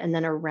area and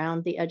then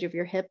around the edge of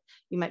your hip.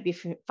 You might be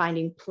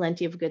finding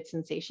plenty of good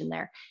sensation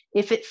there.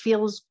 If it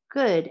feels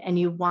good and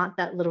you want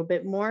that little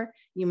bit more,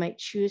 you might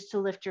choose to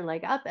lift your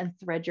leg up and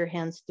thread your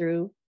hands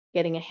through,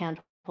 getting a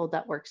handhold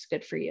that works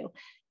good for you.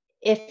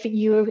 If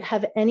you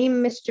have any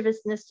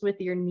mischievousness with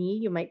your knee,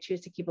 you might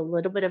choose to keep a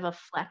little bit of a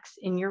flex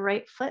in your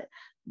right foot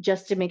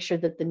just to make sure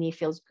that the knee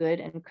feels good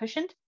and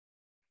cushioned.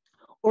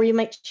 Or you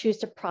might choose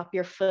to prop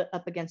your foot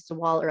up against the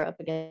wall or up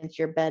against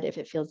your bed if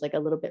it feels like a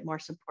little bit more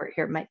support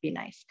here might be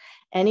nice.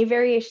 Any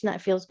variation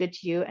that feels good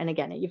to you. And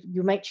again,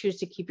 you might choose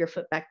to keep your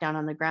foot back down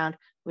on the ground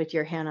with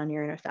your hand on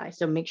your inner thigh.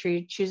 So make sure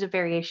you choose a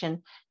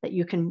variation that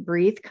you can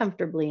breathe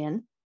comfortably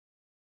in.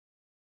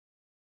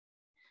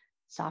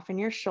 Soften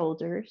your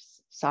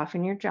shoulders,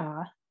 soften your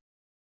jaw.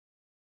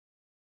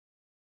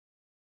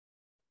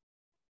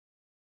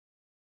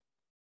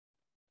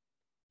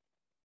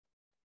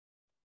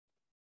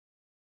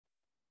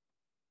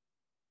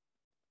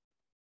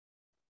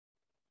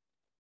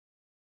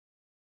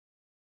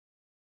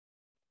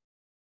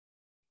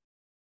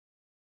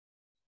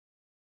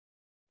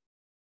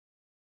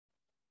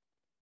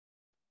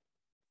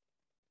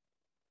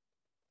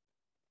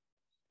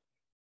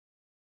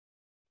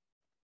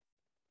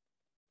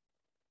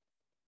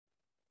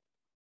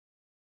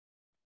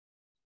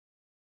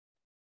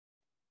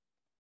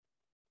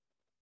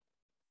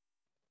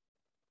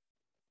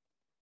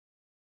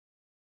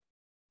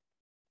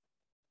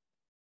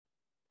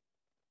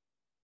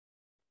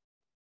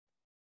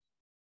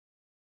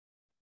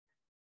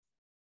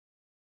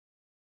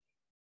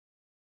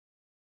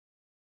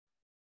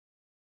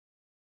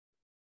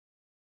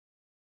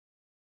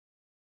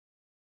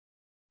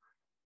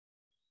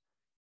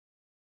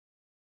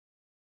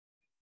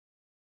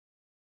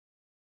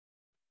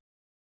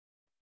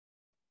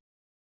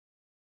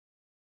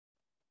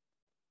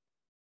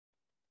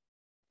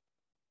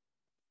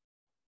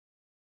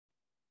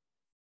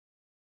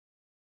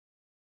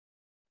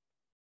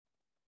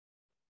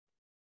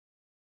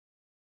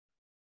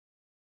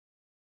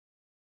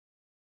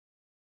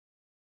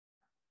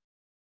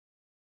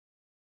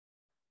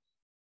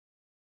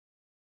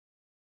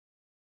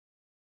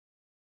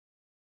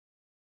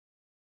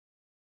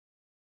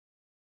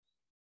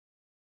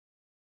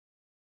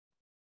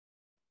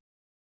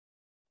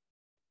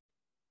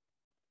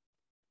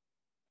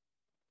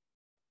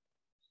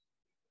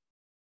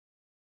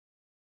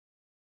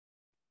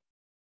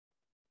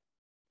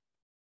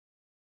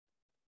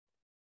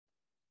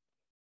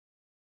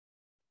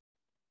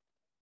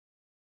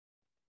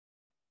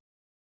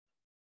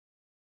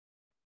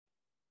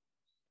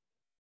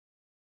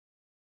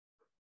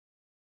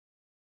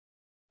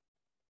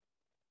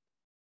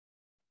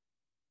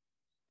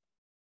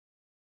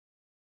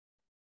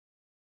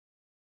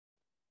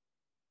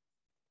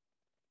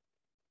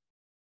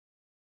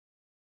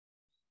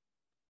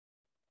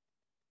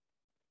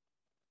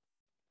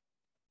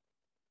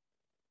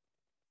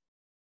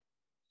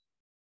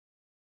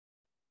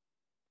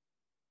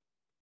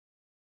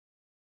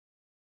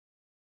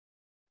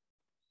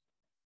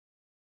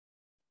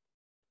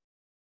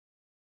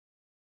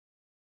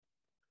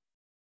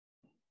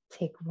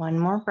 Take one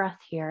more breath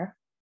here.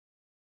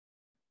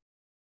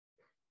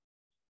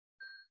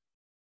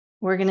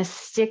 We're going to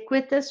stick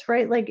with this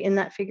right leg in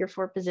that figure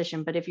four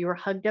position. But if you were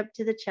hugged up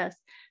to the chest,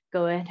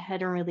 go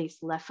ahead and release.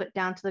 Left foot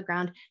down to the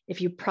ground.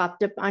 If you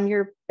propped up on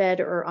your bed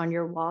or on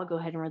your wall, go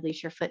ahead and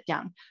release your foot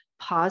down.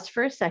 Pause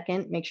for a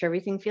second, make sure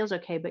everything feels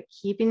okay, but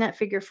keeping that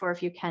figure four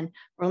if you can.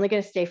 We're only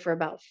going to stay for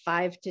about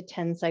 5 to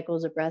 10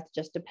 cycles of breath,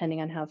 just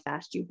depending on how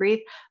fast you breathe.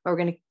 But we're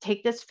going to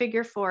take this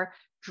figure four,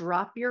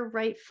 drop your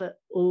right foot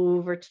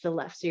over to the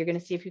left. So you're going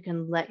to see if you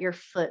can let your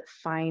foot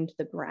find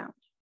the ground.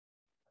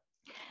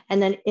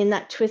 And then in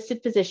that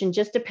twisted position,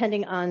 just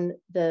depending on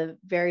the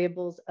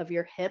variables of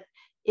your hip,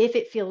 if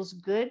it feels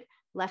good,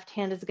 left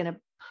hand is going to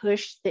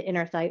push the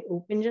inner thigh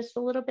open just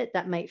a little bit.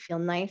 That might feel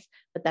nice,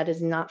 but that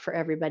is not for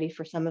everybody.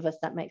 For some of us,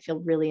 that might feel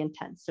really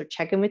intense. So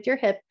check in with your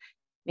hip,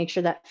 make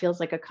sure that feels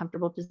like a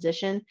comfortable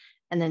position,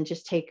 and then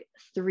just take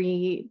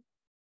 3,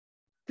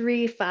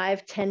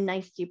 5, 10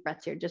 nice deep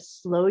breaths here.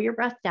 Just slow your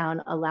breath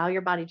down, allow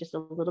your body just a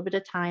little bit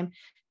of time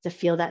to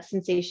feel that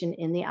sensation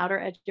in the outer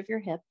edge of your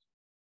hip.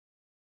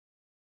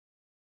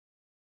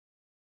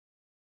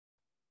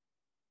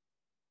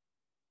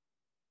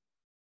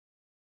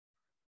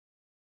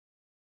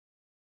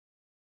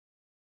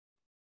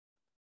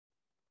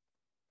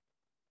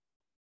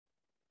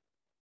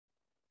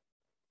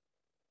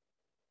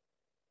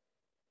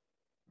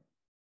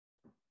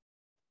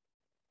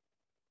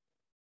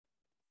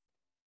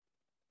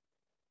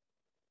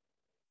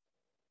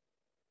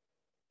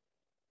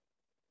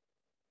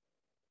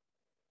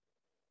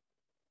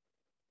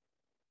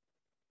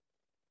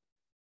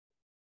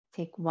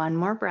 Take one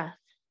more breath.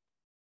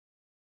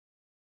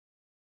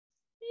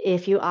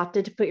 If you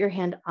opted to put your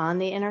hand on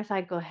the inner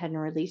thigh, go ahead and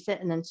release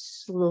it, and then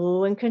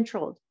slow and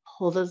controlled,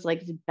 pull those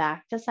legs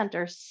back to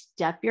center,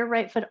 step your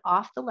right foot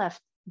off the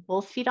left,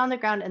 both feet on the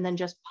ground, and then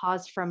just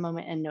pause for a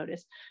moment and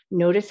notice.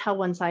 Notice how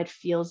one side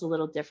feels a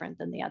little different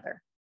than the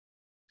other.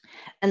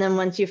 And then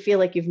once you feel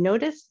like you've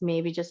noticed,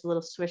 maybe just a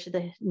little swish of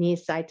the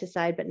knees side to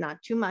side, but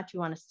not too much. You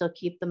want to still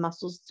keep the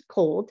muscles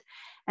cold.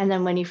 And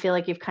then when you feel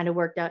like you've kind of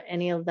worked out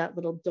any of that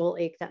little dull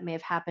ache that may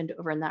have happened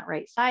over on that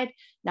right side,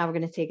 now we're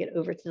going to take it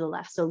over to the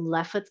left. So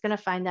left foot's going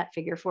to find that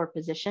figure four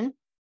position.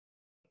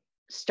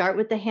 Start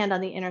with the hand on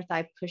the inner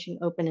thigh, pushing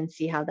open, and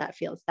see how that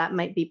feels. That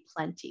might be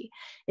plenty.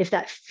 If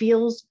that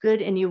feels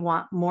good and you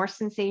want more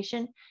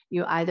sensation,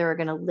 you either are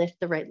going to lift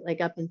the right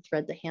leg up and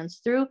thread the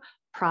hands through,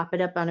 prop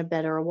it up on a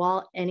bed or a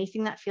wall,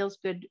 anything that feels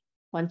good.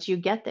 Once you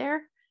get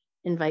there,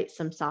 invite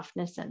some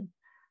softness in.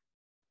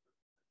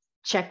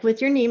 Check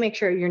with your knee, make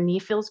sure your knee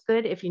feels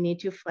good. If you need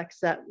to, flex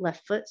that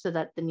left foot so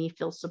that the knee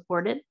feels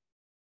supported.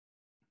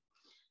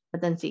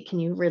 But then see,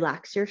 can you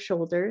relax your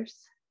shoulders?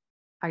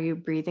 Are you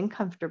breathing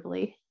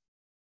comfortably?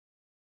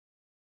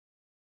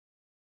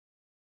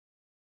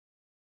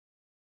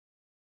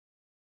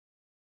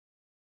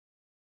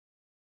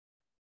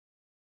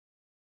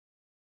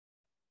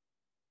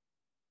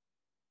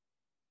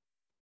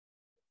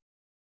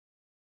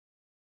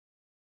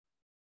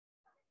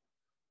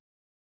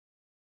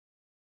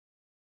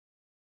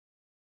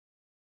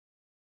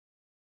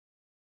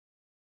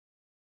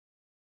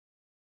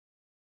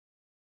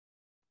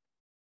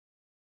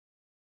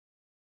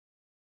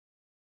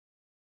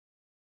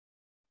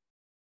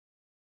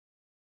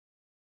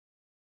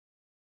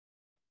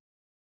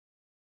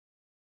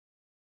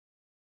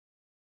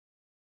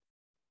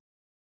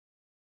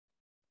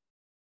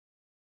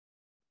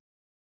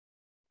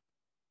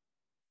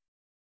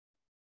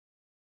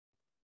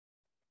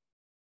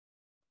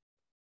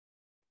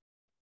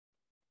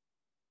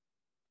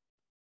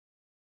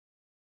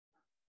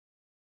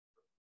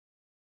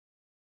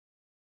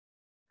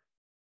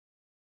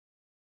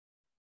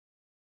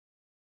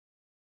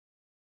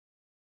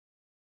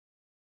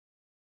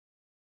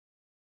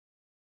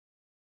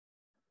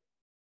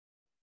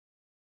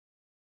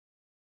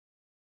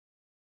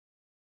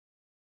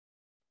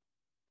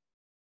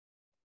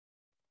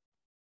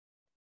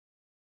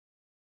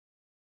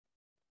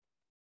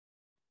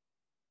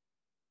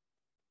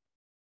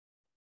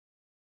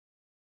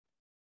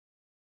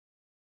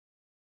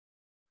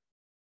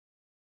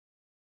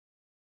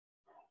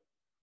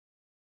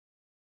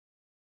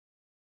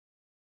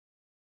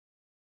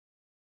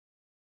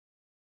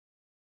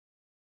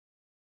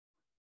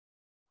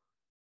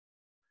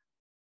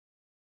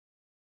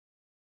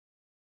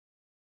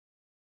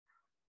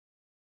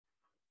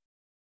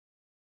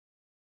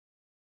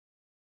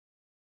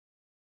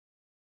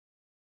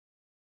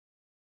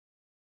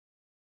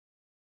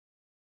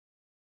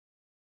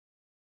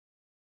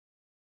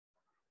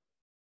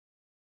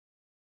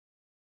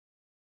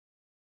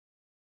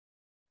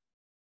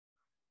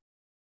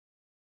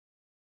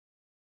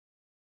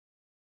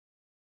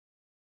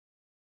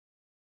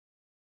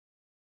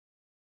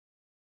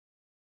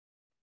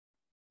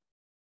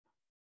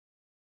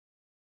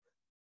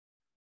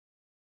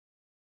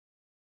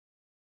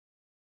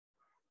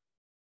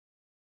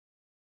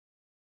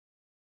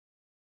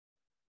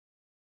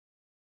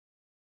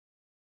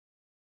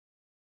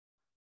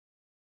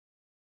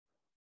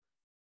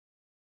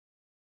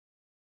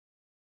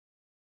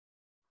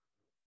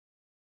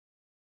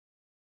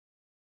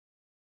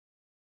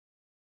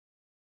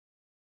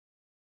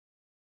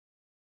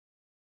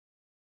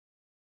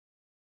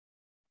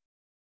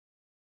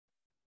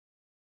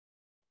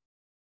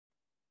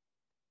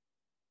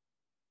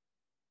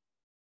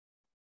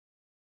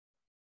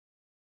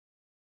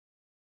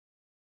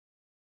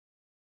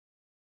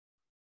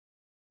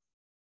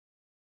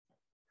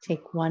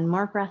 Take one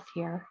more breath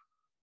here.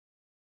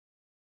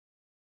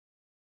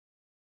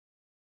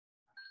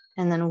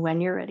 And then when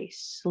you're ready,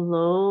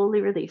 slowly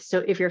release.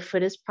 So if your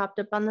foot is propped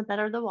up on the bed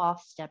or the wall,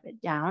 step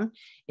it down.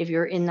 If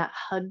you're in that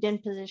hugged in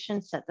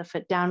position, set the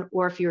foot down.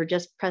 Or if you were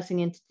just pressing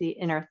into the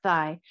inner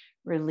thigh,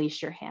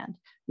 release your hand.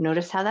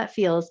 Notice how that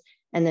feels.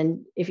 And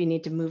then if you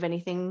need to move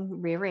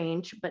anything,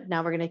 rearrange. But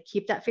now we're going to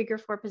keep that figure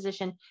four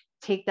position,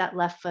 take that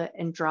left foot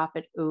and drop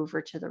it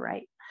over to the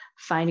right.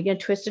 Finding a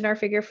twist in our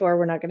figure four.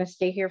 We're not going to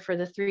stay here for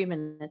the 3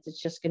 minutes.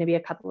 It's just going to be a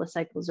couple of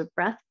cycles of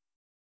breath.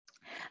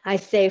 I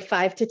say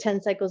 5 to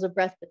 10 cycles of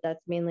breath, but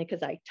that's mainly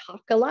because I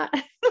talk a lot.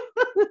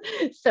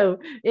 So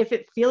if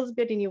it feels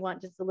good and you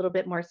want just a little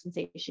bit more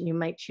sensation, you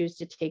might choose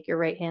to take your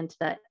right hand to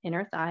that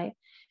inner thigh,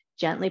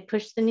 gently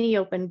push the knee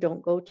open.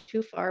 Don't go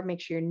too far.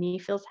 Make sure your knee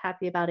feels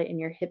happy about it and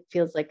your hip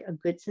feels like a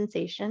good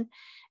sensation.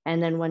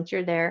 And then once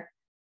you're there,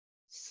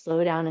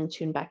 slow down and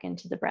tune back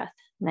into the breath.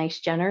 Nice,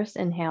 generous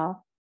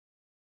inhale.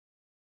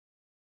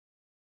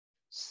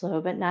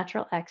 Slow but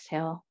natural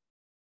exhale.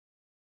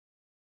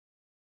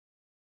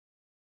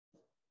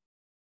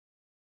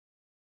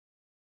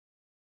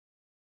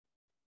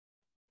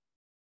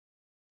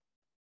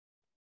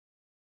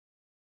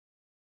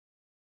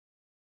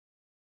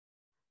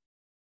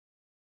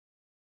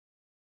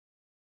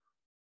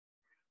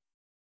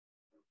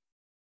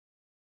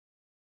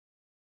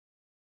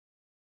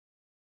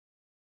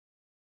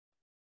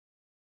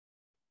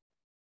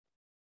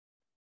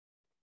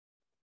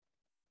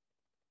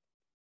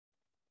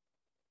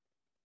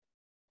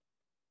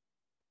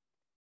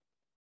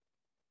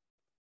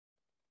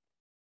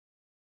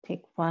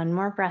 Take one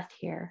more breath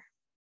here.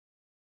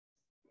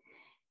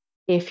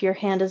 If your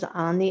hand is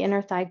on the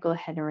inner thigh, go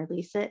ahead and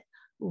release it.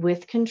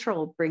 With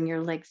control, bring your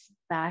legs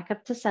back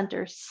up to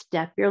center,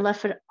 step your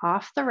left foot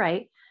off the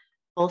right,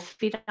 both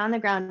feet on the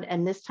ground,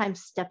 and this time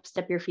step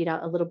your feet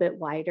out a little bit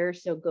wider.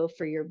 So go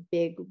for your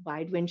big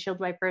wide windshield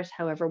wipers,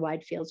 however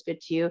wide feels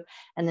good to you,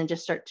 and then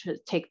just start to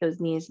take those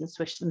knees and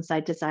switch them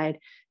side to side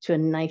to a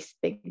nice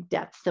big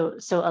depth.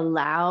 So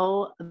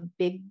allow a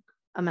big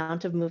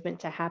amount of movement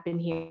to happen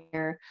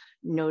here.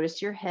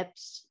 Notice your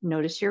hips,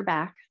 notice your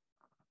back.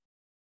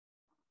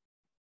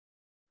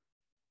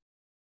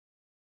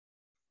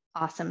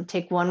 Awesome.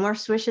 Take one more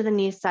swish of the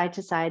knees side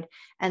to side,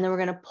 and then we're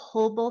going to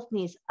pull both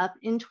knees up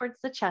in towards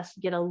the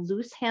chest, get a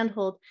loose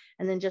handhold,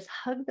 and then just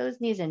hug those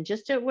knees in,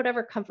 just at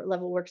whatever comfort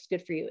level works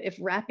good for you. If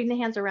wrapping the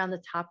hands around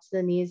the tops of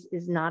the knees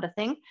is not a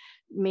thing,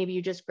 maybe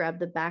you just grab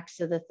the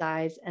backs of the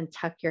thighs and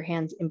tuck your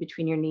hands in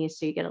between your knees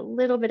so you get a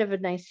little bit of a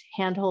nice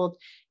handhold.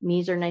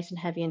 Knees are nice and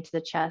heavy into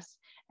the chest,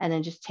 and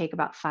then just take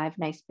about 5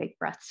 nice big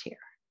breaths here.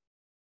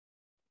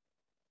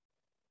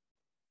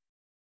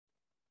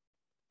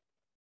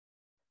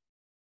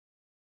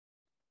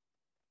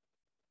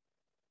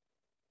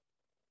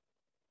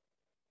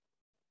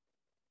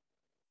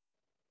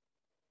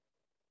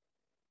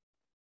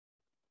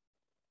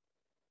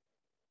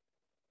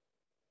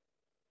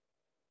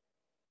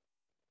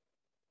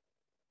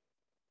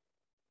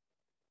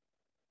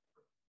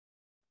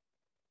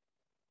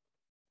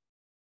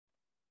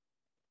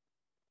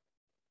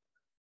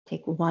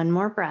 Take one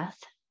more breath.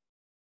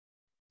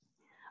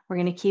 We're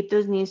going to keep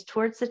those knees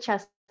towards the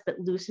chest,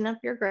 but loosen up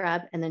your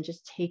grab and then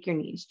just take your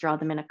knees, draw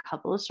them in a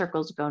couple of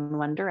circles, go in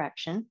one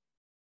direction.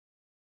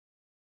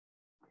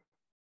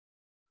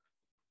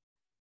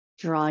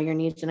 Draw your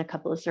knees in a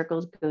couple of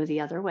circles, go the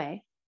other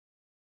way.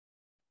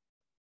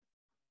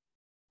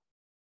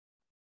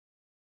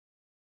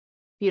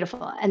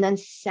 Beautiful. And then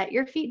set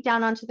your feet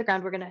down onto the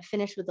ground. We're going to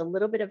finish with a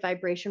little bit of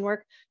vibration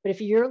work. But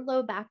if your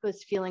low back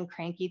was feeling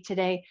cranky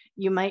today,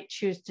 you might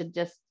choose to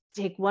just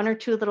take 1 or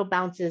 2 little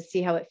bounces,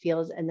 see how it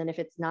feels. And then if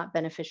it's not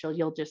beneficial,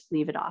 you'll just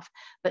leave it off.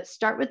 But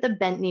start with the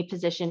bent knee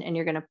position and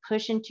you're going to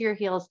push into your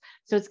heels.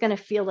 So it's going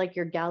to feel like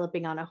you're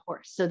galloping on a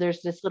horse. So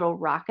there's this little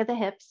rock of the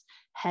hips,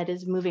 head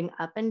is moving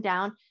up and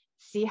down.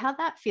 See how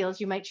that feels.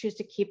 You might choose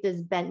to keep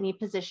this bent knee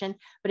position,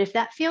 but if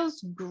that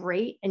feels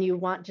great and you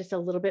want just a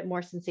little bit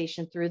more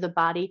sensation through the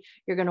body,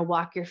 you're going to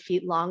walk your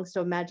feet long.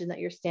 So imagine that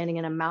you're standing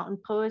in a mountain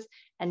pose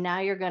and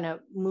now you're going to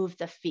move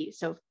the feet.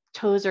 So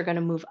toes are going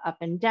to move up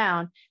and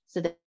down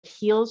so that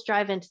heels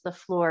drive into the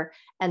floor,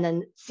 and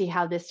then see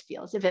how this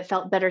feels. If it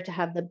felt better to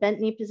have the bent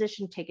knee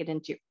position, take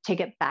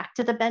it back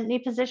to the bent knee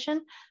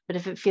position. But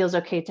if it feels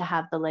okay to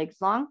have the legs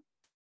long,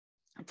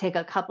 take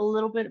a couple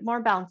little bit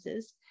more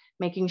bounces,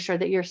 making sure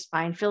that your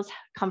spine feels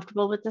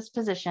comfortable with this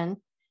position.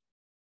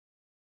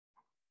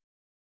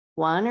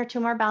 1 or 2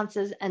 more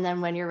bounces. And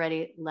then when you're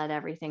ready, let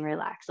everything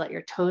relax. Let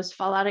your toes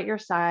fall out at your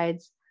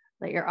sides.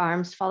 Let your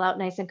arms fall out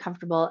nice and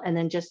comfortable. And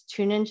then just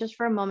tune in just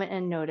for a moment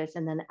and notice,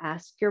 and then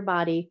ask your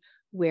body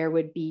where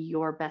would be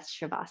your best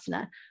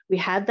Shavasana. We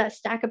had that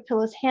stack of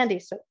pillows handy.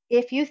 So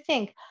if you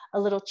think a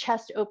little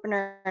chest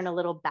opener and a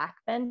little back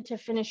bend to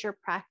finish your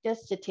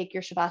practice, to take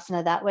your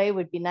Shavasana that way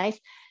would be nice,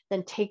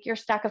 then take your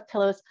stack of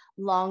pillows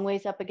long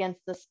ways up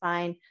against the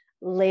spine,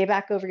 lay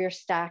back over your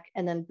stack,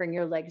 and then bring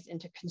your legs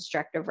into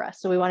constructive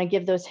rest. So we want to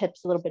give those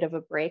hips a little bit of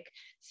a break,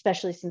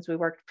 especially since we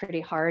worked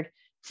pretty hard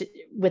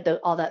with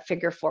all that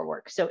figure 4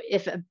 work. So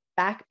if a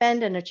back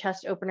bend and a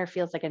chest opener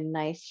feels like a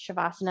nice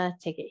Shavasana,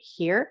 take it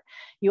here.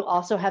 You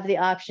also have the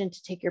option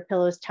to take your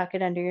pillows, tuck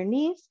it under your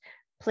knees,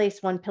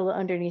 place one pillow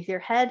underneath your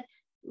head,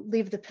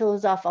 leave the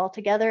pillows off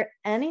altogether.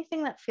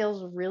 Anything that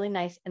feels really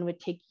nice and would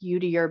take you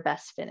to your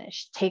best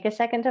finish. Take a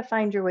second to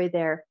find your way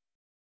there.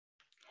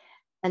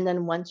 And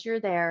then once you're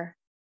there,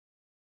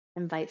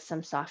 invite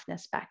some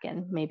softness back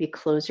in. Maybe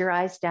close your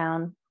eyes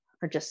down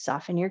or just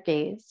soften your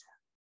gaze.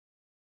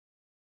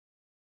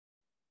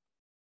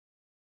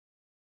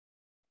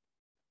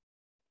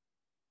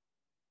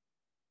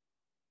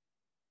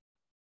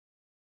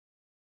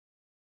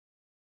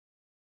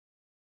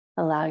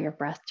 Allow your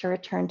breath to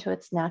return to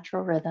its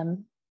natural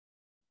rhythm.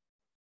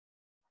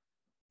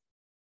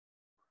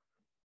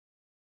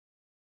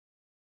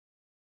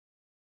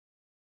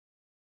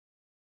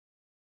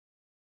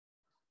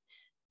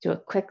 Do a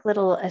quick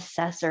little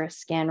assess or a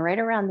scan right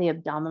around the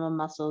abdominal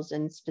muscles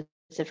and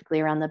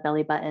specifically around the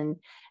belly button.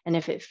 And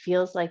if it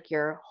feels like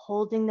you're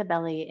holding the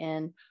belly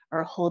in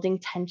or holding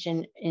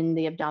tension in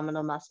the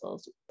abdominal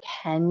muscles,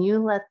 can you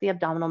let the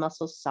abdominal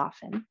muscles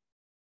soften?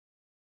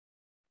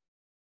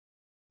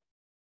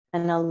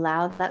 And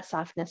allow that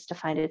softness to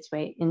find its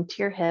way into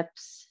your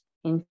hips,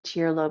 into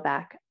your low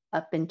back,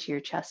 up into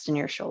your chest and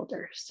your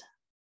shoulders.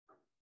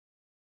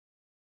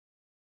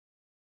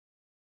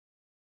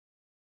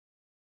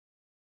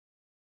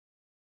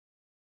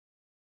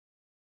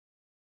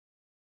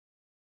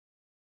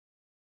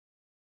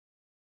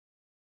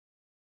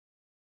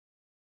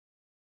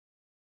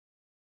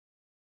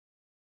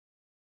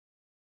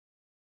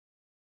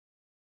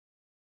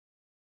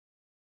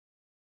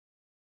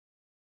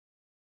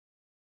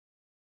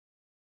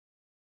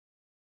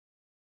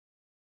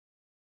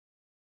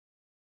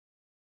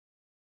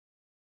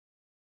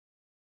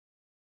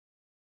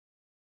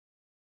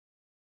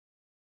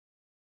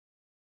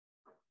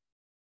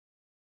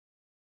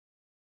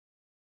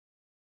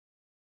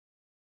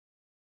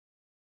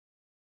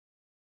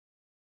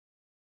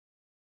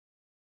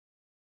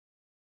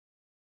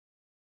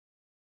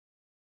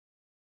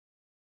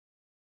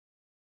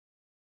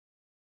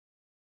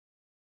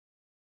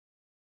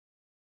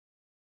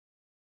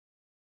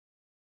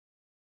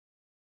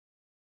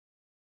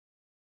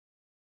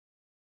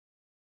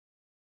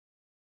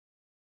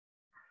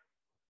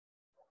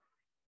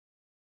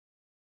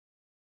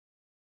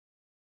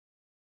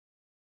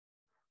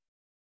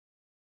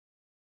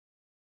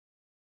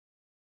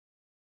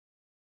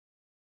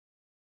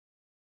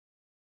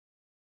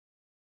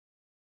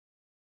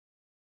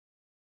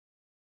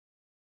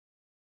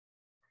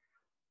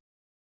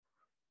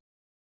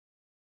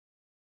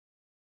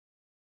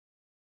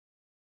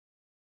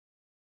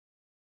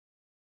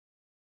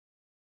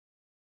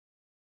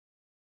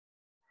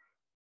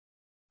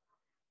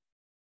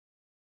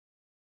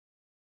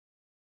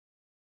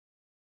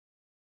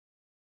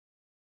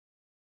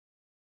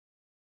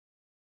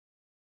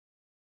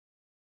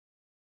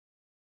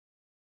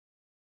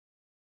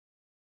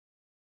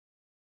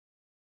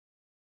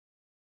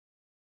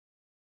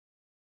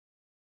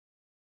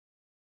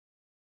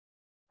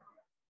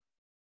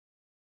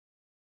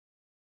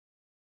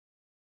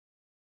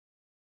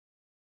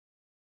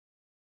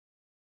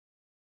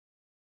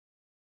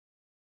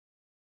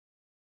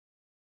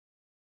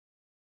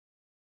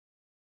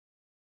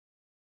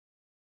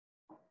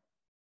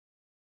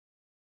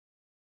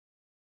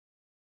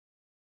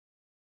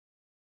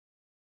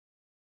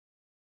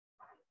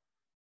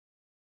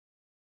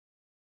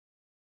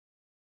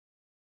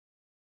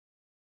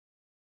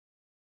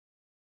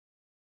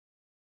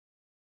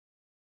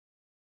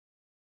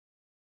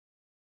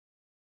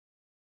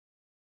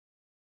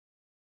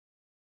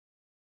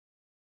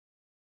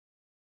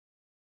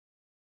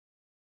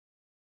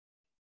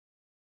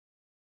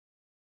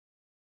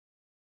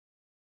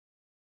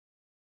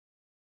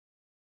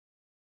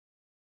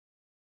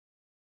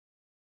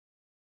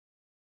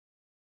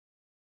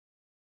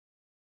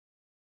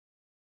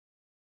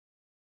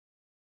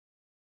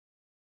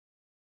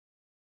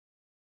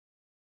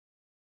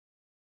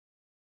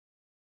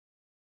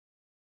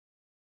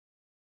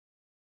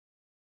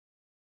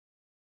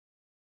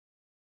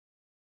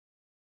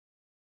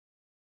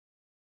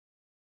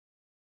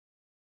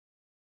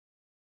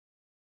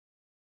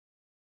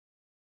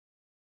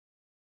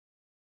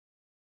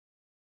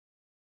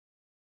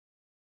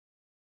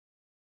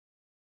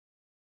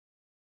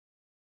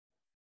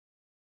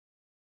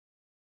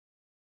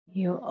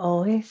 You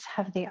always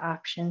have the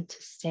option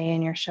to stay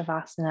in your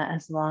Shavasana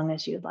as long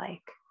as you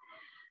like.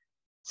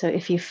 So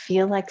if you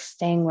feel like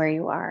staying where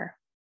you are,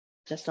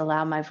 just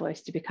allow my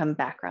voice to become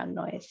background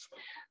noise.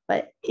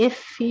 But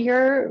if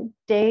your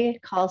day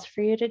calls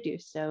for you to do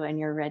so and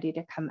you're ready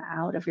to come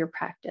out of your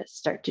practice,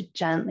 start to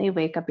gently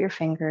wake up your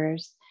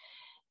fingers,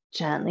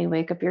 gently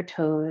wake up your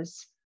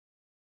toes,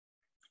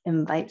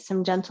 invite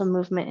some gentle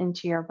movement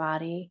into your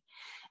body.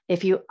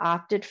 If you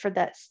opted for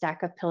that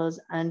stack of pillows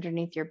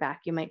underneath your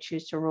back, you might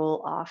choose to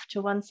roll off to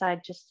one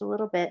side just a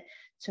little bit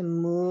to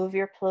move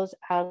your pillows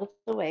out of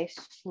the way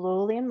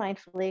slowly and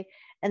mindfully,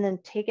 and then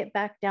take it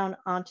back down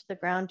onto the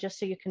ground just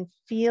so you can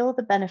feel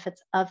the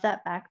benefits of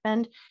that back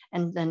bend,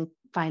 and then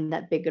find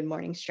that big good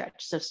morning stretch.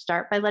 So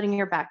start by letting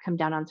your back come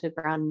down onto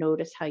the ground.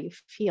 Notice how you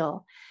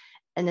feel.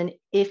 And then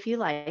if you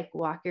like,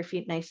 walk your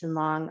feet nice and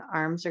long.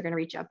 Arms are going to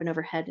reach up and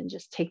overhead, and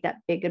just take that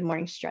big good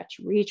morning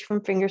stretch. Reach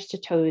from fingers to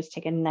toes.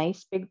 Take a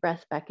nice big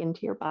breath back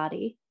into your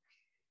body.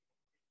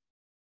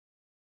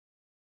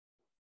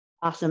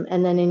 Awesome.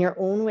 And then in your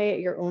own way, at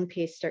your own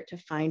pace, start to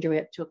find your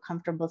way up to a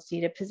comfortable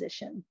seated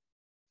position.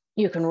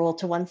 You can roll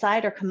to one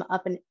side or come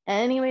up in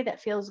any way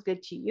that feels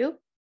good to you.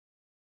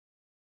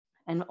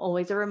 And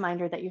always a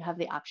reminder that you have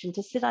the option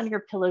to sit on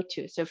your pillow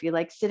too. So if you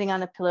like sitting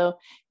on a pillow,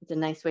 it's a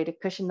nice way to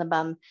cushion the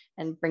bum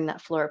and bring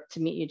that floor up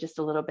to meet you just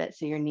a little bit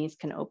so your knees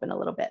can open a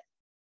little bit.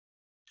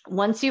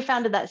 Once you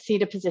found that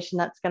seated position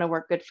that's going to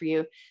work good for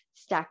you,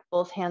 stack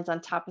both hands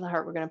on top of the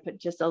heart. We're going to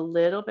put just a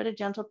little bit of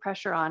gentle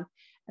pressure on,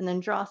 and then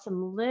draw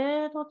some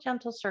little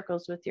gentle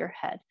circles with your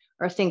head,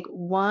 or think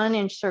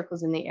 1-inch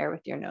circles in the air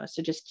with your nose.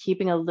 So just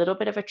keeping a little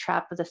bit of a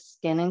trap of the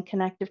skin and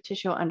connective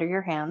tissue under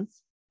your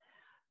hands.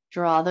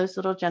 Draw those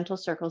little gentle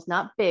circles,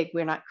 not big.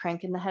 We're not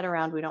cranking the head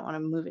around. We don't want to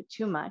move it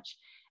too much.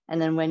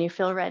 And then when you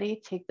feel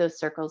ready, take those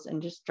circles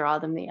and just draw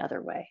them the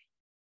other way.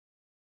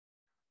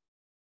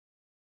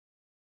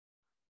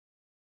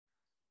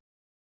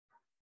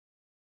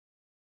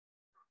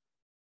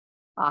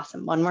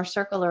 Awesome. One more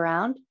circle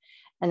around,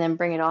 and then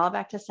bring it all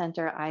back to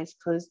center. Eyes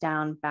closed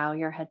down. Bow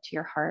your head to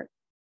your heart.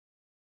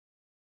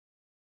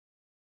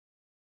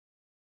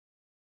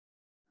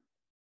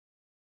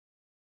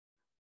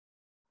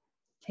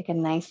 Take a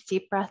nice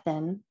deep breath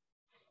in,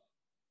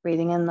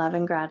 breathing in love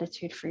and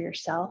gratitude for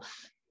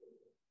yourself,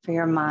 for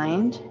your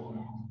mind,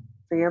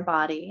 for your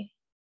body,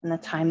 and the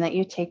time that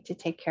you take to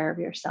take care of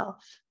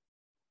yourself.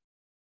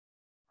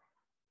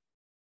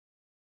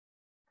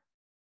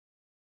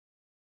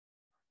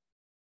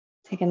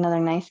 Take another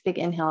nice big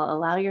inhale.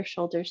 Allow your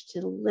shoulders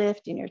to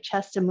lift and your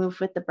chest to move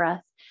with the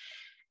breath.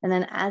 And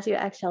then as you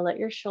exhale, let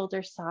your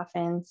shoulders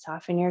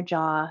soften your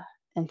jaw,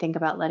 and think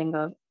about letting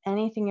go of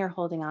anything you're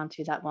holding on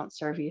to that won't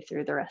serve you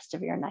through the rest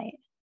of your night.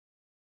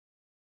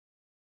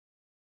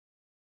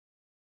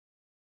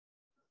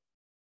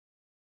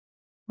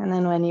 And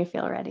then when you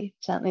feel ready,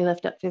 gently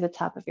lift up through the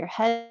top of your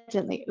head,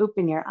 gently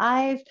open your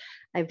eyes.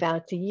 I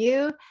bow to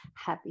you.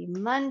 Happy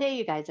Monday.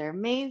 You guys are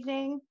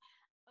amazing.